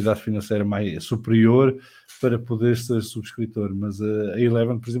uma disponibilidade financeira mais superior para poder ser subscritor, mas a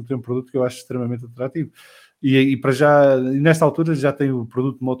Eleven, por exemplo, tem um produto que eu acho extremamente atrativo. E para já, nesta altura, já tem o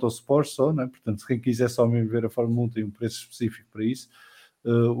produto Motorsport só, não é? Portanto, se quem quiser só mesmo ver a Fórmula 1 tem um preço específico para isso,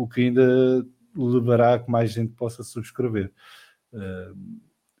 o que ainda levará a que mais gente possa subscrever.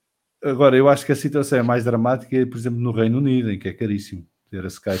 Agora, eu acho que a situação é mais dramática, por exemplo, no Reino Unido, em que é caríssimo ter a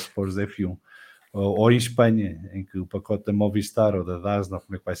Sky Sports F1. Ou em Espanha, em que o pacote da Movistar ou da DAZN,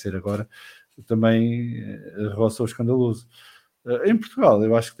 como é que vai ser agora, também roça o escandaloso. Em Portugal,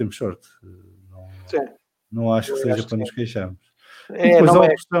 eu acho que temos sorte. Não acho que seja para nos queixarmos. E depois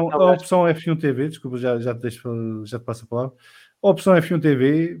a opção F1 TV, desculpa, já te passo a palavra. A opção F1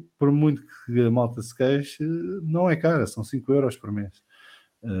 TV, por muito que a malta se queixe, não é cara, são 5 euros por mês.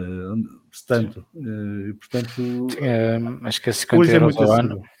 Portanto, acho que é 50 euros ao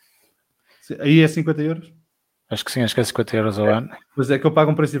ano. Aí é 50 euros? Acho que sim, acho que é 50 euros ao ano. Pois é que eu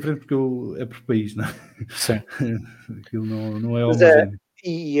pago um preço diferente porque é por país, não é? Sim. Aquilo não é homogéneo.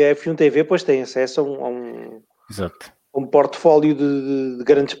 E a F1 TV depois tem acesso Exato. um portfólio de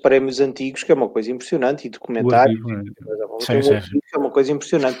grandes prémios antigos, que é uma coisa impressionante, e documentários. É uma coisa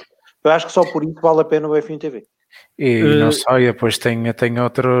impressionante. Eu acho que só por isso vale a pena o F1 TV. E não só, e depois tem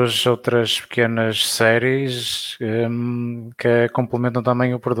outras pequenas séries que complementam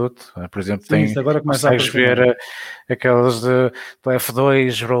também o produto. Por exemplo, consegues ver aquelas do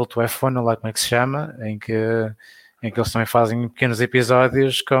F2, Road to F1, lá como é que se chama, em que eles também fazem pequenos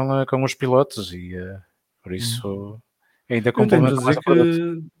episódios com os pilotos e por isso ainda complementam mais o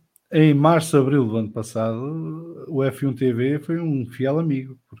produto. Em março, abril do ano passado, o F1 TV foi um fiel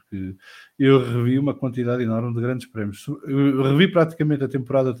amigo, porque eu revi uma quantidade enorme de grandes prémios. Eu revi praticamente a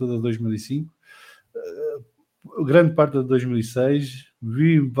temporada toda de 2005, grande parte de 2006,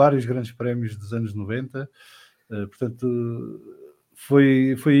 vi vários grandes prémios dos anos 90, portanto,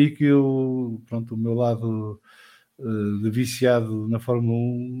 foi aí que o meu lado de viciado na Fórmula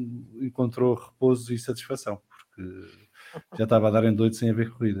 1 encontrou repouso e satisfação, porque já estava a dar em doido sem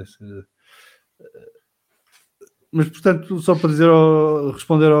haver corridas. Mas, portanto, só para dizer,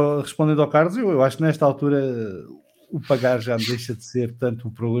 respondendo ao Carlos, eu acho que nesta altura o pagar já deixa de ser tanto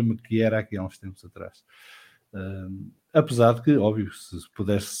o problema que era aqui há uns tempos atrás. Apesar de que, óbvio, se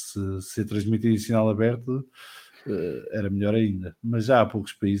pudesse ser transmitido em sinal aberto, era melhor ainda. Mas já há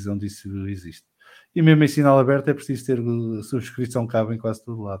poucos países onde isso existe. E mesmo em sinal aberto é preciso ter a subscrição cabo em quase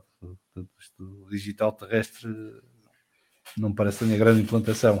todo lado. Portanto, isto digital terrestre não parece ter grande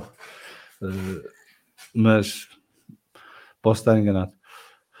implantação, mas posso estar enganado.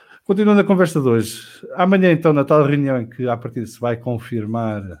 Continuando a conversa de hoje, amanhã então, na tal reunião em que à partida se vai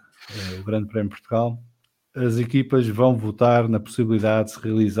confirmar o Grande Prémio de Portugal, as equipas vão votar na possibilidade de se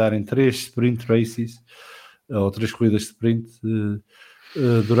realizarem 3 sprint races, ou 3 corridas de sprint,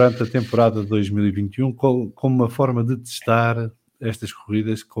 durante a temporada de 2021, como uma forma de testar estas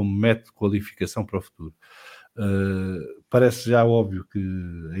corridas como método de qualificação para o futuro. Parece já óbvio que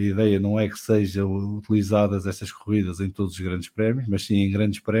a ideia não é que sejam utilizadas essas corridas em todos os grandes prémios, mas sim em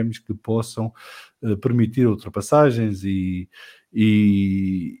grandes prémios que possam permitir ultrapassagens e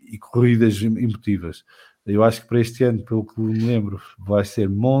corridas emotivas. Eu acho que para este ano, pelo que me lembro, vai ser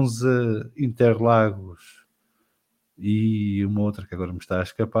Monza, Interlagos e uma outra que agora me está a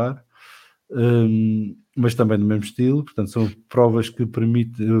escapar. mas também no mesmo estilo. Portanto, são provas que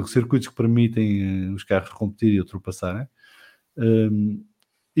permitem, circuitos que permitem os carros competir e ultrapassarem.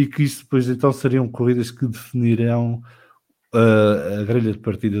 E que isso depois então seriam corridas que definirão a grelha de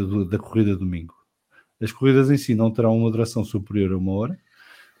partida da corrida de domingo. As corridas em si não terão uma duração superior a 1 hora,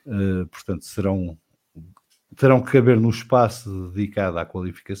 portanto terão que caber no espaço dedicado à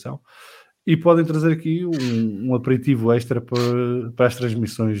qualificação, e podem trazer aqui um aperitivo extra para as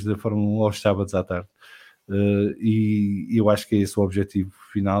transmissões da Fórmula 1 aos sábados à tarde. E eu acho que é esse o objetivo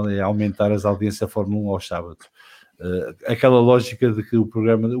final, é aumentar as audiências da Fórmula 1 aos sábados. Aquela lógica de que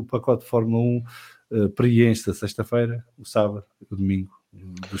o pacote de Fórmula 1 preenche a sexta-feira, o sábado, o domingo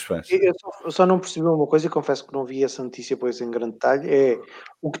dos fãs. Eu só não percebi uma coisa, e confesso que não vi essa notícia pois em grande detalhe, é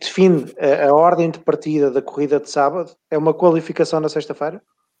o que define a ordem de partida da corrida de sábado é uma qualificação na sexta-feira?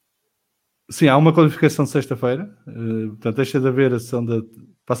 Sim, há uma qualificação de sexta-feira, portanto deixa de haver a sessão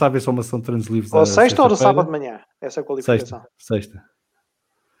passa a haver só uma sessão de treinos livres. Ou sexta ou do sábado de manhã, essa qualificação? Sexta.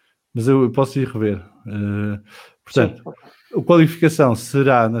 Mas eu posso ir rever. Portanto, a qualificação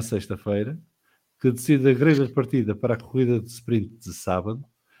será na sexta-feira, que decide a grelha de partida para a corrida de sprint de sábado,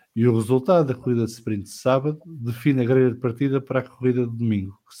 e o resultado da corrida de sprint de sábado define a grelha de partida para a corrida de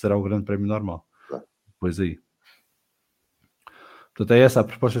domingo, que será o grande prémio normal. Depois aí. Portanto, é essa a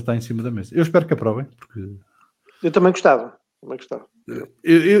proposta que está em cima da mesa. Eu espero que aprovem, porque... Eu também gostava.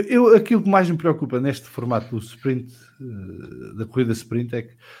 Aquilo que mais me preocupa neste formato do sprint, da corrida sprint, é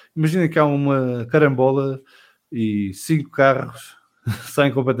que imagina que há uma carambola e 5 carros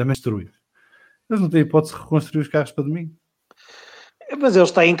saem completamente destruídos. Eles não têm hipótese de reconstruir os carros para domingo. Mas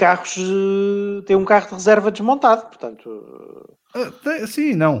eles têm têm um carro de reserva desmontado, portanto...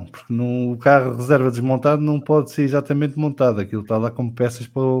 Sim, não, porque o carro de reserva desmontado não pode ser exatamente montado, aquilo está lá como peças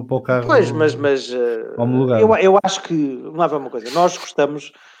para o carro. Pois, mas eu acho que, vamos lá ver uma coisa, nós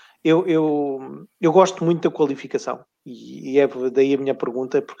gostamos, eu gosto muito da qualificação, e é daí a minha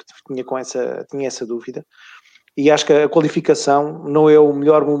pergunta, porque tinha essa dúvida, e acho que a qualificação não é o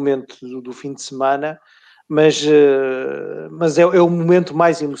melhor momento do fim de semana, mas é o momento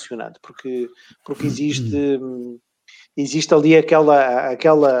mais emocionante, porque existe ali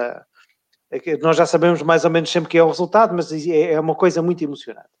aquela nós já sabemos mais ou menos sempre que é o resultado, mas é uma coisa muito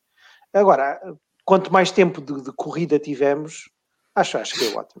emocionante. Agora, quanto mais tempo de corrida tivemos, acho que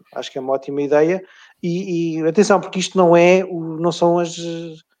é ótimo. Acho que é uma ótima ideia. E atenção, porque isto não são as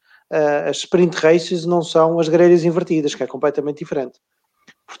sprint races, não são as grelhas invertidas, que é completamente diferente.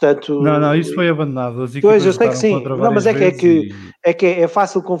 Portanto, não, isso foi abandonado. As pois, eu sei que sim. Não, mas é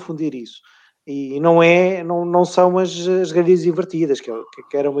fácil confundir isso. E não são as grelhas invertidas, que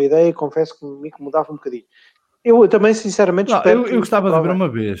era uma ideia, confesso que me incomodava um bocadinho. Eu também, sinceramente, espero que... Eu gostava de ver uma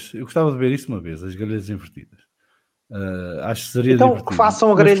vez. Eu gostava de ver isso uma vez, as grelhas invertidas. Acho que seria divertido. Que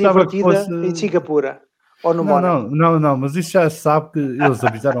façam a grelha invertida em Singapura. Ou no Mónaco. Não, mas isso já se sabe que eles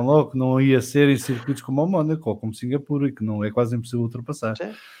avisaram logo que não ia ser em circuitos como o Mónaco ou como Singapura, e que não é quase impossível ultrapassar.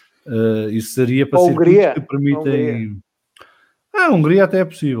 Isso seria para circuitos que permitem... A Hungria até é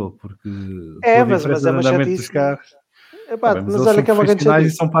possível, porque mas é uma chatice dos carros. Mas olha são que é uma grande e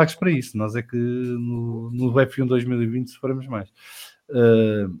são pagos para isso. Nós é que no F1 2020 sofremos mais.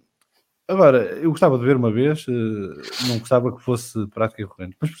 Agora, eu gostava de ver uma vez, não gostava que fosse prática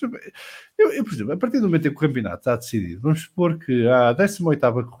corrente. Mas, por exemplo, a partir do momento em que o campeonato está decidido, vamos supor que a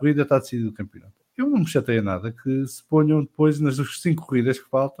 18ª corrida está decidido o campeonato. Eu não me chateia nada que se ponham depois nas 5 corridas que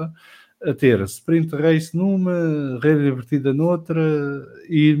faltam a ter sprint race numa, grelha invertida noutra,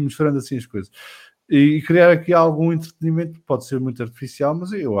 e ir misturando assim as coisas. E criar aqui algum entretenimento, pode ser muito artificial,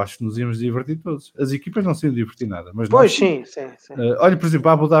 mas eu acho que nos íamos divertir todos. As equipas não se iam divertir nada. Mas pois, sim. Olha, por exemplo,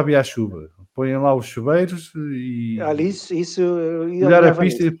 a Abu Dhabi à chuva. Põem lá os chuveiros e... Olha, isso olhar a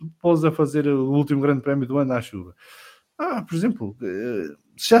pista e pôs a fazer o último grande prémio do ano à chuva. Por exemplo,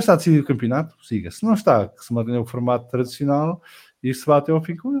 se já está decidido o campeonato, siga. Se não está, que se mantenha o formato tradicional e se vá até ao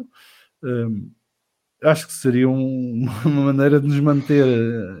fim com ele. Acho que seria uma maneira de nos manter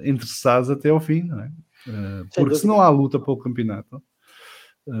interessados até ao fim, não é? Porque se não há luta pelo campeonato,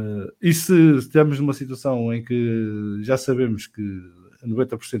 e se estamos numa situação em que já sabemos que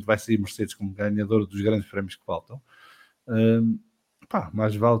 90% vai sair Mercedes como ganhador dos grandes prémios que faltam,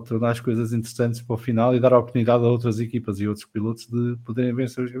 mais vale tornar as coisas interessantes para o final e dar a oportunidade a outras equipas e outros pilotos de poderem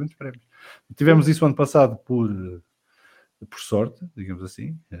vencer os grandes prémios. Tivemos isso ano passado por sorte, digamos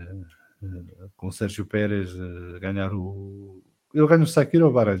assim, com o Sérgio Pérez ganhar ele ganha o Sakir ou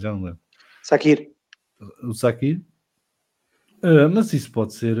o Bahrein, já não lembro. Sakir. O Sakir. Mas isso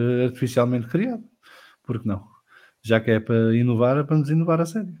pode ser artificialmente criado. Por que não? Já que é para inovar, vamos inovar a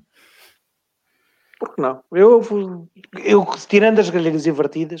sério. Por que não? Eu tirando as grelhas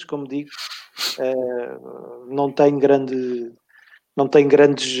invertidas, como digo, não tem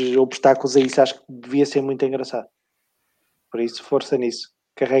grandes obstáculos a isso. Acho que devia ser muito engraçado. Por isso, força nisso.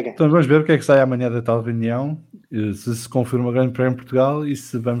 Carreguem. Então vamos ver o que é que sai amanhã da tal reunião, se confirma o Grande Prémio de Portugal e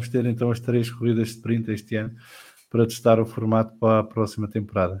se vamos ter então as 3 corridas de sprint este ano para testar o formato para a próxima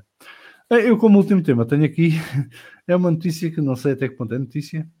temporada. Eu, como último tema, tenho aqui é uma notícia que não sei até que ponto é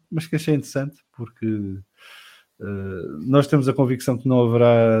notícia, mas que achei interessante, porque nós temos a convicção que não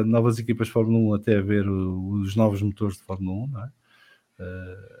haverá novas equipas de Fórmula 1 até haver os novos motores de Fórmula 1, não é?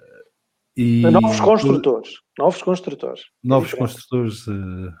 Novos construtores. Novos construtores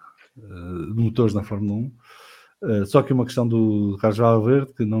de motores na Fórmula 1. Só que uma questão do Carlos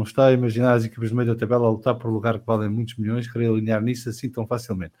Valverde, que não está a imaginar as equipas de meio da tabela a lutar por um lugar que valem muitos milhões, querer alinhar nisso assim tão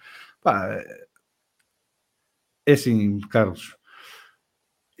facilmente. É assim, Carlos,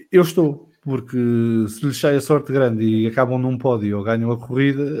 eu estou, porque se lhes sai a sorte grande e acabam num pódio ou ganham a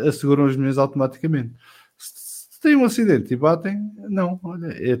corrida, asseguram os milhões automaticamente. Se têm um acidente e batem, não, olha,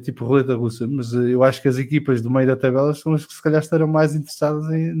 é tipo roleta russa, mas eu acho que as equipas do meio da tabela são as que se calhar estarão mais interessadas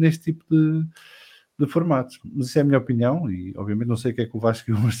neste tipo de formatos. Mas isso é a minha opinião e obviamente não sei o que é que o Vasco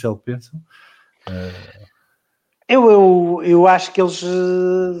e o Marcelo pensam. Eu acho que eles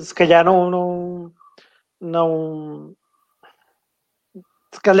se calhar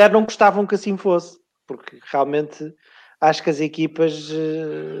se calhar não gostavam que assim fosse, porque realmente acho que as equipas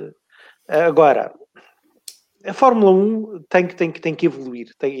agora a Fórmula 1 tem que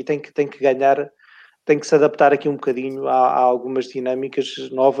evoluir e tem que ganhar, tem que se adaptar aqui um bocadinho a algumas dinâmicas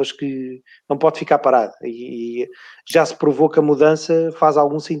novas que não pode ficar parada e já se provou que a mudança faz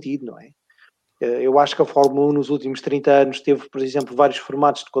algum sentido, não é? Eu acho que a Fórmula 1 nos últimos 30 anos teve, por exemplo, vários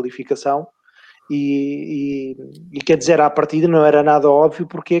formatos de qualificação e quer dizer, à partida não era nada óbvio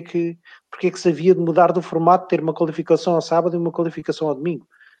porque é que se havia de mudar do formato, ter uma qualificação ao sábado e uma qualificação ao domingo.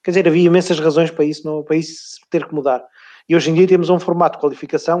 Quer dizer, havia imensas razões para isso ter que mudar. E hoje em dia temos um formato de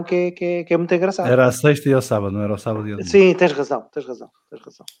qualificação que é muito engraçado. Era a sexta e ao sábado, não era ao sábado e ao domingo. Sim, tens razão.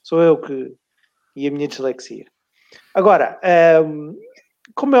 Sou eu e a minha dislexia. Agora,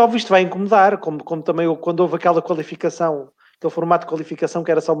 como é óbvio, isto vai incomodar, como também quando houve aquela qualificação, aquele formato de qualificação que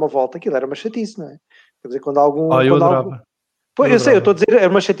era só uma volta, aquilo era uma chatice, não é? Quer dizer, quando algum... eu adorava. Pois, eu sei, eu estou a dizer, era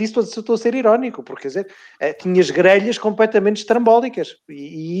uma chatice, estou a ser irónico, porque, quer dizer, tinhas grelhas completamente estrambólicas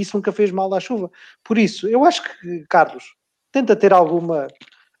e isso nunca fez mal à chuva. Por isso, eu acho que, Carlos, tenta ter alguma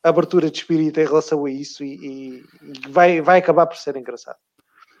abertura de espírito em relação a isso e vai acabar por ser engraçado.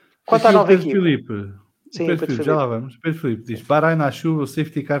 Quanto à nova equipe... Pedro Filipe, já lá vamos. Pedro Filipe diz: Bahrein na chuva, o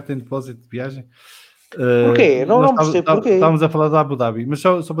safety car tem depósito de viagem. Porquê? Não percebo porquê. Estávamos a falar da Abu Dhabi, mas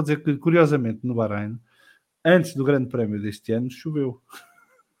só para dizer que, curiosamente, no Bahrein, antes do Grande Prémio deste ano, choveu.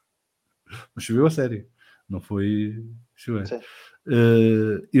 Mas choveu a sério. Não foi chover.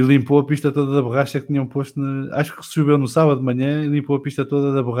 E limpou a pista toda da borracha que tinham posto. Acho que choveu no sábado de manhã e limpou a pista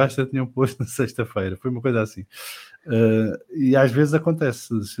toda da borracha que tinham posto na sexta-feira. Foi uma coisa assim. E às vezes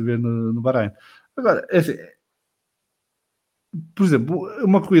acontece chover no Bahrein. Agora, assim, por exemplo,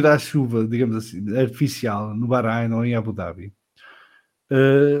 uma corrida à chuva, digamos assim, artificial no Bahrein ou em Abu Dhabi,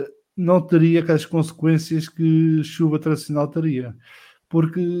 não teria aquelas consequências que chuva tradicional teria,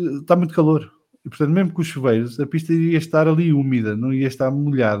 porque está muito calor. E, portanto, mesmo com os chuveiros, a pista iria estar ali úmida, não ia estar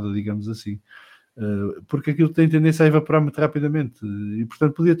molhada, digamos assim, porque aquilo tem tendência a evaporar muito rapidamente. E,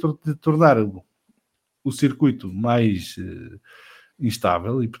 portanto, podia tornar o circuito mais...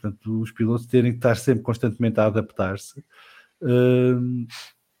 instável e, portanto, os pilotos terem que estar sempre constantemente a adaptar-se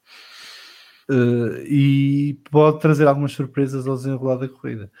e pode trazer algumas surpresas ao desenrolar da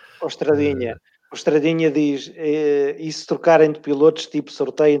corrida. O Estradinha diz, e se trocarem de pilotos, tipo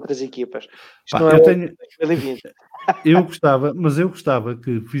sorteio entre as equipas? Isto não é 2020. Eu gostava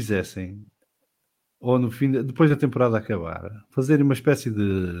que fizessem, ou no fim, depois da temporada acabar, fazerem uma espécie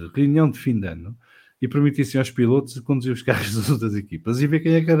de reunião de fim de ano e permitissem aos pilotos conduzir os carros das outras equipas e ver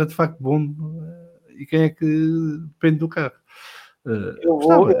quem é que era de facto bom e quem é que depende do carro.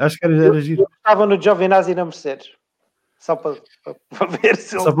 Acho que era giro. Eu estava no Giovinazzi e na Mercedes. Só para ver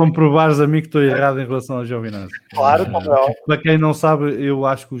se... Só para me provares a mim que estou errado em relação ao Giovinazzi. Claro, para quem não sabe, eu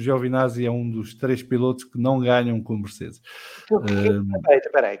acho que o Giovinazzi é um dos 3 pilotos que não ganham com Mercedes.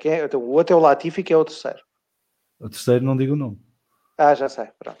 Espera aí. O outro é o Latifi, que é o terceiro. O terceiro não digo o nome. Já sei,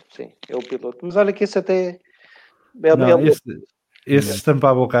 pronto, sim, é o piloto. Mas olha que esse até... Esse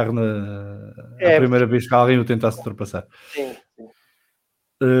estampava o carro a primeira vez que alguém o tentasse ultrapassar. Sim.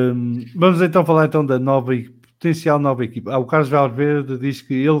 Vamos então falar então da potencial nova equipa. O Carlos Valverde diz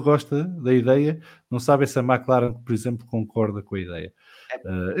que ele gosta da ideia, não sabe se a McLaren, por exemplo, concorda com a ideia.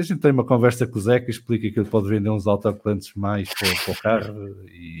 A gente tem uma conversa com o Zé que explica que ele pode vender uns autocolantes mais para o carro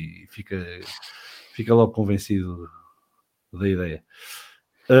e fica logo convencido da ideia.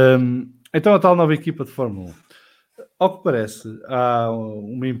 Então a tal nova equipa de Fórmula 1. Ao que parece, há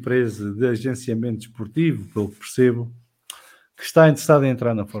uma empresa de agenciamento desportivo, pelo que percebo, que está interessada em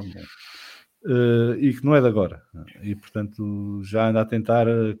entrar na Fórmula 1. E que não é de agora. E, portanto, já anda a tentar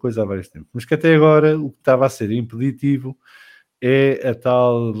a coisa há vários tempos. Mas que até agora o que estava a ser impeditivo é a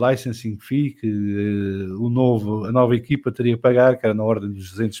tal licensing fee que a nova equipa teria que pagar, que era na ordem dos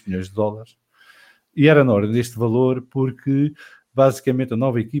 200 milhões de dólares. E era na ordem deste valor porque, basicamente, a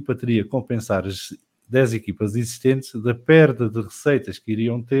nova equipa teria que compensar as 10 equipas existentes da perda de receitas que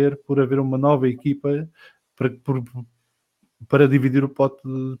iriam ter por haver uma nova equipa para dividir o pote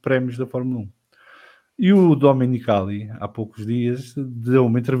de prémios da Fórmula 1. E o Domenicali, há poucos dias, deu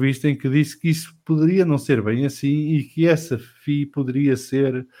uma entrevista em que disse que isso poderia não ser bem assim e que essa FII poderia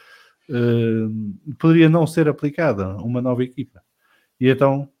não ser aplicada a uma nova equipa. E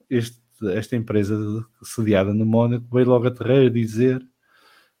então esta empresa sediada no Mónaco veio logo a terreiro dizer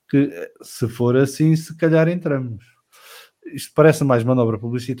que se for assim, se calhar entramos. Isto parece mais manobra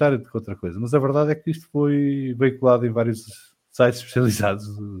publicitária do que outra coisa, mas a verdade é que isto foi veiculado em vários sites especializados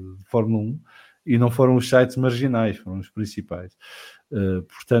de Fórmula 1 e não foram os sites marginais, foram os principais.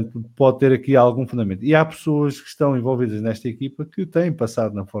 Portanto, pode ter aqui algum fundamento. E há pessoas que estão envolvidas nesta equipa que têm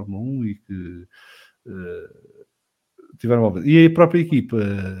passado na Fórmula 1 e que tiveram envolvidas. E a própria equipa,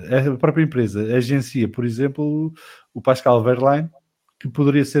 a própria empresa agencia, por exemplo, o Pascal Wehrlein, que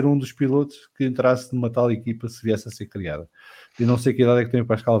poderia ser um dos pilotos que entrasse numa tal equipa se viesse a ser criada. Eu não sei que idade é que tem o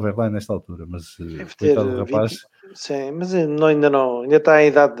Pascal Wehrlein nesta altura, mas coitado do rapaz. 20, sim, mas ainda está em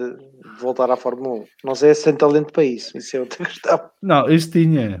idade de voltar à Fórmula 1. Não sei se tem talento para isso é outra questão. Não, este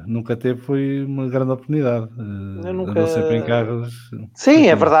tinha, nunca teve, foi uma grande oportunidade. Andou sempre em carros. Sim,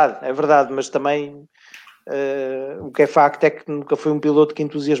 é verdade, mas também o que é facto é que nunca foi um piloto que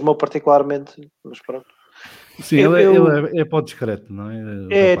entusiasmou particularmente, mas pronto. Sim, ele é para o discreto, não é?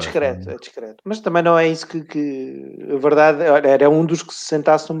 É discreto. Mas também não é isso que a verdade, era um dos que se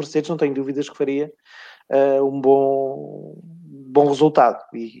sentasse no Mercedes, não tenho dúvidas que faria um bom resultado.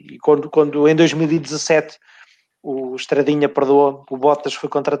 E quando em 2017 o Estradinha perdoou, o Bottas foi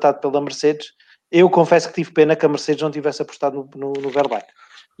contratado pela Mercedes, eu confesso que tive pena que a Mercedes não tivesse apostado no Wehrlein.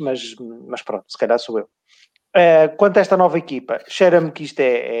 Mas pronto, se calhar sou eu. Quanto a esta nova equipa, cheira-me que isto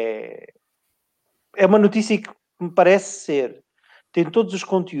é uma notícia que me parece ser, tem todos os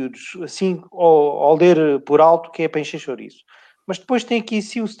conteúdos, assim, ao ler por alto, que é para encher chouriço. Mas depois tem aqui,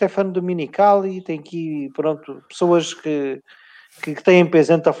 sim, o Stefano Domenicali, tem aqui, pronto, pessoas que têm peso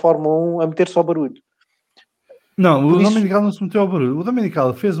dentro da Fórmula 1 a meter só barulho. Não, o Domenicali não se meteu ao barulho. O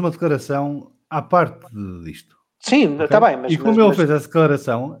Domenicali fez uma declaração à parte disto. Sim, está bem, mas... E como ele fez essa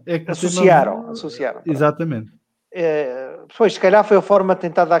declaração... é que associaram. Exatamente. Pois, se calhar foi a forma de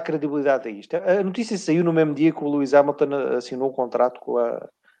tentar dar credibilidade a isto. A notícia saiu no mesmo dia que o Lewis Hamilton assinou um contrato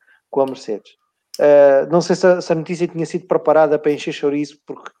com a Mercedes. Não sei se a notícia tinha sido preparada para encher chouriço,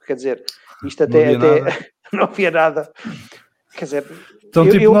 porque, quer dizer, isto até não havia nada. Quer dizer... Então,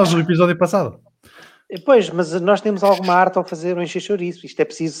 nós no episódio passado. Pois, mas nós temos alguma arte ao fazer o encher chouriço. Isto é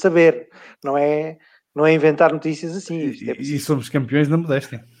preciso saber. Não é inventar notícias assim. E somos campeões na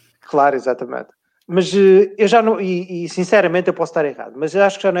modéstia. Claro, exatamente. Mas eu já não, e sinceramente eu posso estar errado, mas eu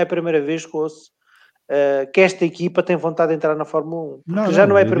acho que já não é a primeira vez que ouço que esta equipa tem vontade de entrar na Fórmula 1.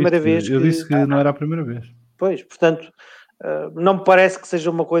 Não é a primeira vez que... Eu disse que não era a primeira vez. Pois, portanto, não me parece que seja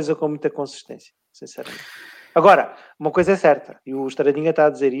uma coisa com muita consistência, sinceramente. Agora, uma coisa é certa, e o Estradinha está a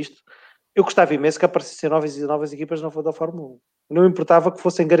dizer isto, eu gostava imenso que aparecessem novas equipas da Fórmula 1. Não importava que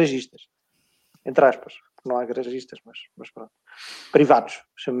fossem garagistas, entre aspas, não há garagistas, mas pronto. Privados,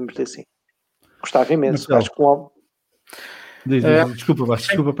 chamemos-lhe assim. Gostava imenso. Acho que Desculpa,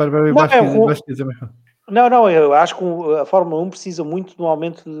 Não, eu acho que a Fórmula 1 precisa muito de um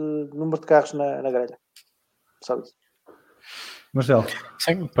aumento de número de carros na grelha. Sabe isso? Marcelo.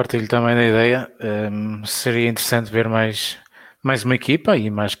 Sim, partilho também da ideia. Seria interessante ver mais uma equipa e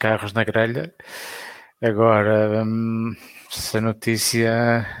mais carros na grelha. Agora, se a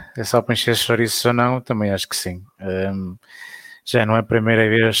notícia é só para encher chouriços ou não, também acho que sim. Já não é a primeira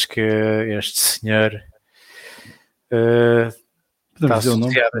vez que este senhor está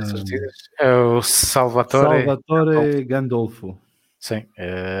associado a essas coisas. É o Salvatore Gandolfo. Sim.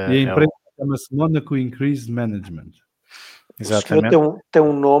 E a empresa chama-se Monaco Increased Management. Exatamente. O senhor tem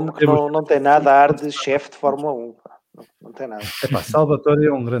um nome que não tem nada a ar de chefe de Fórmula 1. Não tem nada. Salvatore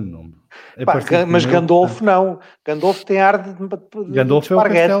é um grande nome. Mas Gandolfo não. Gandolfo tem ar de Gandolfo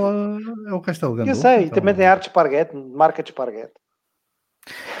esparguete. É o Castelo Gandolfo. Eu sei, também tem ar de esparguete, marca de esparguete.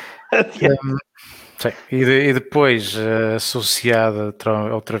 Sim. E depois associada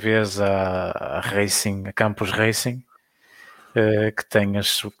outra vez a Racing, a Campos Racing, que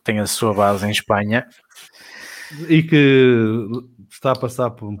tem a sua base em Espanha. E que está a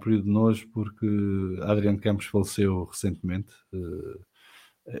passar por um período de nojo porque Adriano Campos faleceu recentemente,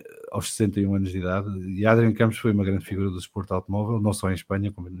 aos 61 anos de idade, e Adriano Campos foi uma grande figura do desporto automóvel, não só em Espanha,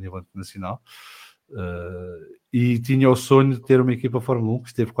 como a nível internacional, e tinha o sonho de ter uma equipa Fórmula 1 que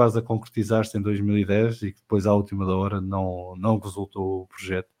esteve quase a concretizar-se em 2010 e que depois à última da hora não resultou o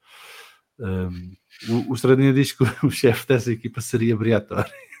projeto. O Estradinha diz que o chefe dessa equipa seria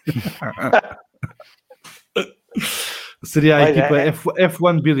Briatore. Seria a equipa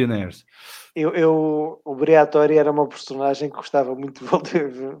F1 Billionaires. O Briatore era uma personagem que gostava muito de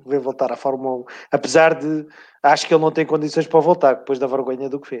ver voltar à Fórmula 1, apesar de acho que ele não tem condições para voltar depois da vergonha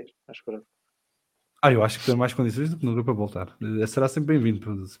do que fez. Mas pronto. Eu acho que tem mais condições do que nunca para voltar. Será sempre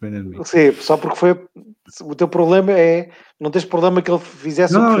bem-vindo, se bem mim. Sim, só porque foi. O teu problema é. Não tens problema que ele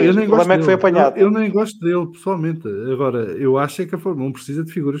fizesse o que fez. O problema é que foi apanhado. Eu nem gosto dele, pessoalmente. Agora, eu acho que a Fórmula 1 precisa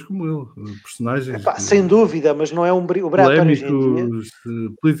de figuras como ele. Personagens. Sem dúvida, mas não é um polémicos,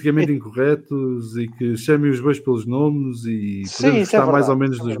 politicamente incorretos e que chamem os bois pelos nomes e podemos gostar mais ou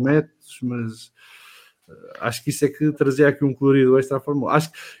menos dos métodos, mas acho que isso é que trazia aqui um colorido extra à Fórmula 1.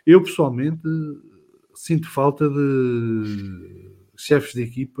 Acho que eu, pessoalmente, sinto falta de chefes de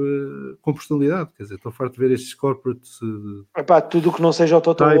equipa com personalidade, quer dizer, estou farto de ver estes corporates. Tudo o que não seja o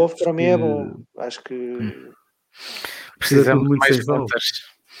Toto Wolff para mim é bom. Acho que precisamos de mais Gunters.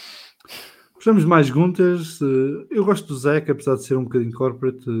 Precisamos de mais Gunters. Eu gosto do Zeca, apesar de ser um bocadinho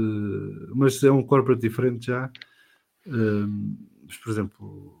corporate, mas é um corporate diferente já. Mas, por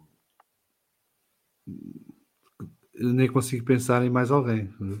exemplo, eu nem consigo pensar em mais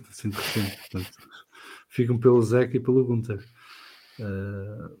alguém assim de repente. Portanto, ficam pelo Zeca e pelo Gunter.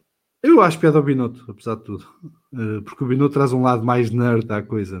 Eu acho piada ao Binotto, apesar de tudo, porque o Binotto traz um lado mais nerd à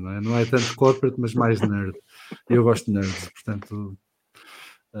coisa, não é? Não é tanto corporate, mas mais nerd. Eu gosto de nerds, portanto.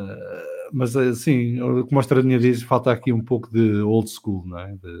 Mas assim, como a Estradinha diz, falta aqui um pouco de old school, não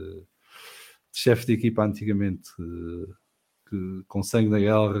é? De chefe de equipa antigamente, que com sangue na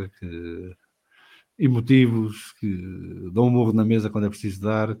guerra, que emotivos, que dão um murro na mesa quando é preciso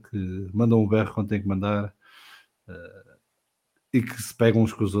dar, que mandam um berro quando tem que mandar, e que se pegam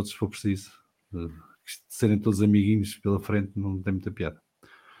uns com os outros se for preciso. Serem todos amiguinhos pela frente não tem muita piada.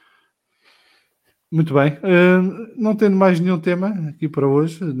 Muito bem, não tendo mais nenhum tema aqui para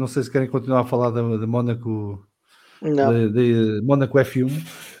hoje, não sei se querem continuar a falar da Mónaco, de Mónaco F1.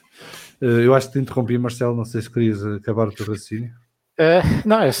 Eu acho que te interrompi, Marcelo, não sei se querias acabar o teu raciocínio.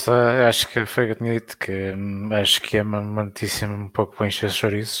 Não, eu só acho que foi o que eu tinha dito, que acho que é uma notícia um pouco para encher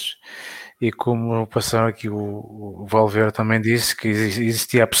chouriços, e como passaram aqui, o Valverde também disse que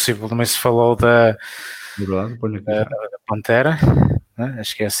existia a possível, também se falou da Pantera, né?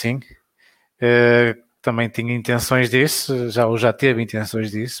 Acho que é assim. Também tinha intenções disso, já teve intenções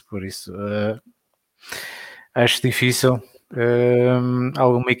disso, por isso acho difícil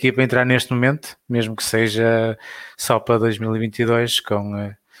alguma equipa entrar neste momento, mesmo que seja só para 2022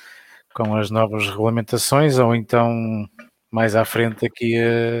 com as novas regulamentações, ou então mais à frente aqui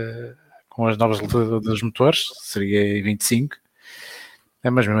com as novas dos motores, seria em 25.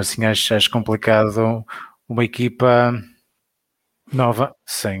 Mas mesmo assim acho complicado uma equipa nova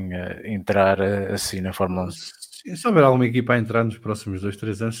sem entrar assim na Fórmula 1. Se houver alguma equipa a entrar nos próximos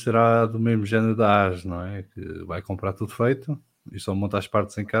 2-3 anos, será do mesmo género da AS, não é? Que vai comprar tudo feito e só monta as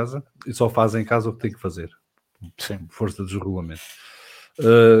partes em casa e só faz em casa o que tem que fazer. Sim. Força dos regulamentos.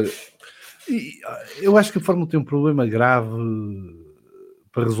 Eu acho que a Fórmula tem um problema grave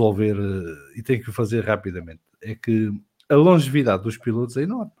para resolver e tem que o fazer rapidamente. É que a longevidade dos pilotos é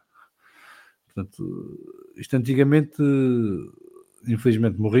enorme. Portanto, isto antigamente,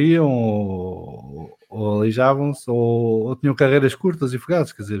 infelizmente, morriam ou aleijavam-se ou tinham carreiras curtas e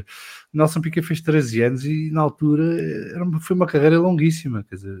fugazes. Quer dizer, Nelson Piquet fez 13 anos e na altura foi uma carreira longuíssima.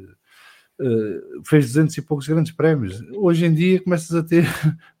 Quer dizer, fez 200 e poucos grandes prémios. Hoje em dia começas a ter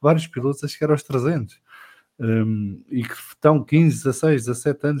vários pilotos a chegar aos 300 e que estão 15, 16,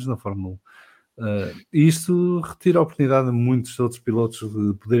 17 anos na Fórmula 1. E isso retira a oportunidade de muitos outros pilotos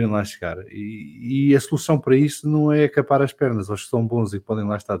de poderem lá chegar, e a solução para isso não é capar as pernas aos que são bons e que podem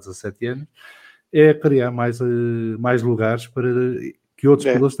lá estar 17 anos, é criar mais lugares para que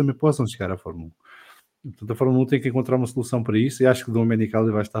outros pilotos também possam chegar à Fórmula 1. Portanto, a Fórmula 1 tem que encontrar uma solução para isso, e acho que o Domenicali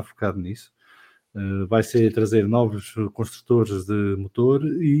vai estar focado nisso. Vai ser trazer novos construtores de motor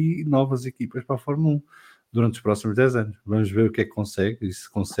e novas equipas para a Fórmula 1 durante os próximos 10 anos. Vamos ver o que é que consegue, e se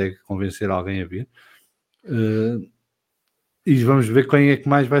consegue convencer alguém a vir. E vamos ver quem é que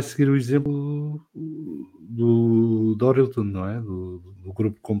mais vai seguir o exemplo do Dorilton, não é? Do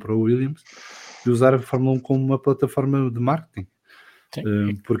grupo que comprou o Williams, de usar a Fórmula 1 como uma plataforma de marketing.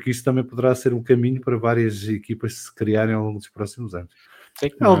 Porque isso também poderá ser um caminho para várias equipas se criarem ao longo dos próximos anos. É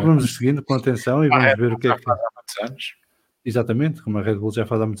algo que vamos seguindo com atenção e vamos ver o que é que... Exatamente, como a Red Bull já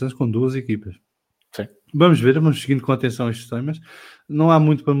faz há muitos anos, com 2 equipas. Sim. Vamos ver, vamos seguindo com atenção estes temas. Não há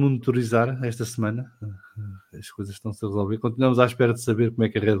muito para monitorizar esta semana. As coisas estão-se a resolver. Continuamos à espera de saber como é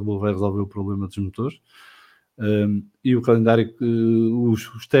que a Red Bull vai resolver o problema dos motores. E o calendário,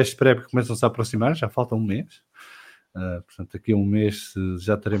 os testes pré começam-se a aproximar, já falta um mês. Portanto, daqui a um mês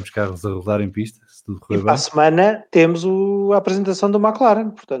já teremos carros a rodar em pista, se tudo correr bem. Para a semana temos a apresentação do McLaren.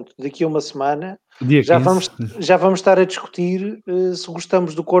 Portanto, daqui a uma semana Dia já 15. já vamos estar a discutir se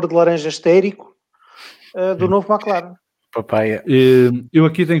gostamos do cor de laranja estérico do novo McLaren. Papaya. Eu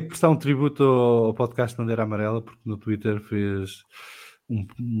aqui tenho que prestar um tributo ao podcast Bandeira Amarela, porque no Twitter fez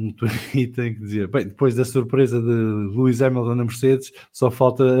um tweet em que dizia: bem, depois da surpresa de Lewis Hamilton na Mercedes, só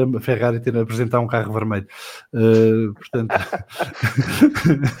falta a Ferrari ter a apresentar um carro vermelho. Portanto,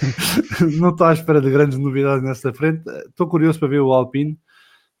 não estou à espera de grandes novidades nesta frente. Estou curioso para ver o Alpine.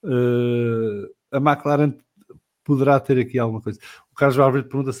 A McLaren poderá ter aqui alguma coisa. O Carlos Álvares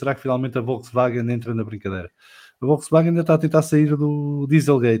pergunta: será que finalmente a Volkswagen entra na brincadeira? A Volkswagen ainda está a tentar sair do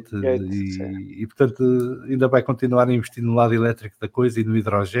Dieselgate e portanto ainda vai continuar a investir no lado elétrico da coisa e no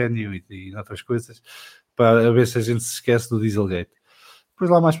hidrogênio e outras coisas para ver se a gente se esquece do Dieselgate. Depois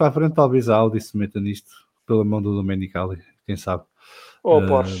lá mais para a frente talvez a Audi se meta nisto pela mão do Domenicali, quem sabe. Ou a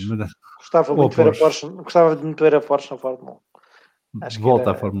Porsche. Gostava muito de ver a Porsche. Gostava de muito ver a Porsche na Fórmula 1. Acho volta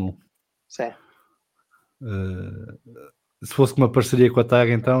à Fórmula 1. Sim. Se fosse com uma parceria com a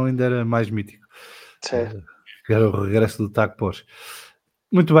TAG, então ainda era mais mítico. Sim. Que era o regresso do TAG Porsche.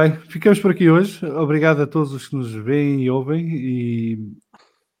 Muito bem, ficamos por aqui hoje. Obrigado a todos os que nos veem e ouvem. E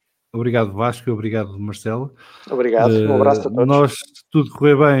obrigado, Vasco, e obrigado, Marcelo. Obrigado, um abraço a todos. Nós, se tudo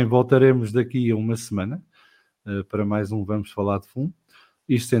correr bem, voltaremos daqui a uma semana para mais um Vamos Falar de Fundo.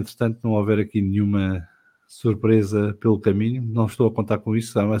 Isto, entretanto, não houver aqui nenhuma surpresa pelo caminho. Não estou a contar com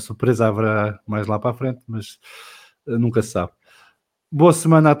isso. A surpresa haverá mais lá para a frente, mas nunca se sabe. Boa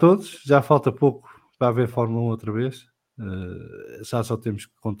semana a todos. Já falta pouco para haver Fórmula 1 outra vez. Já só temos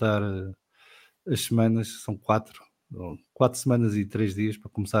que contar as semanas, são 4 semanas e 3 dias para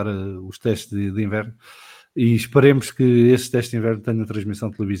começar os testes de inverno, e esperemos que esses testes de inverno tenham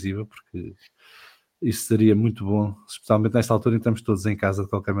transmissão televisiva, porque isso seria muito bom, especialmente nesta altura em que estamos todos em casa de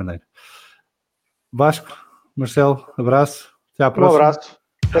qualquer maneira. Vasco, Marcelo, abraço, até à próxima. Um abraço,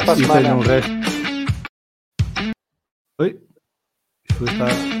 até para a semana. Tenham um resto. Oi? Isto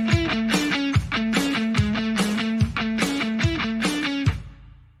está...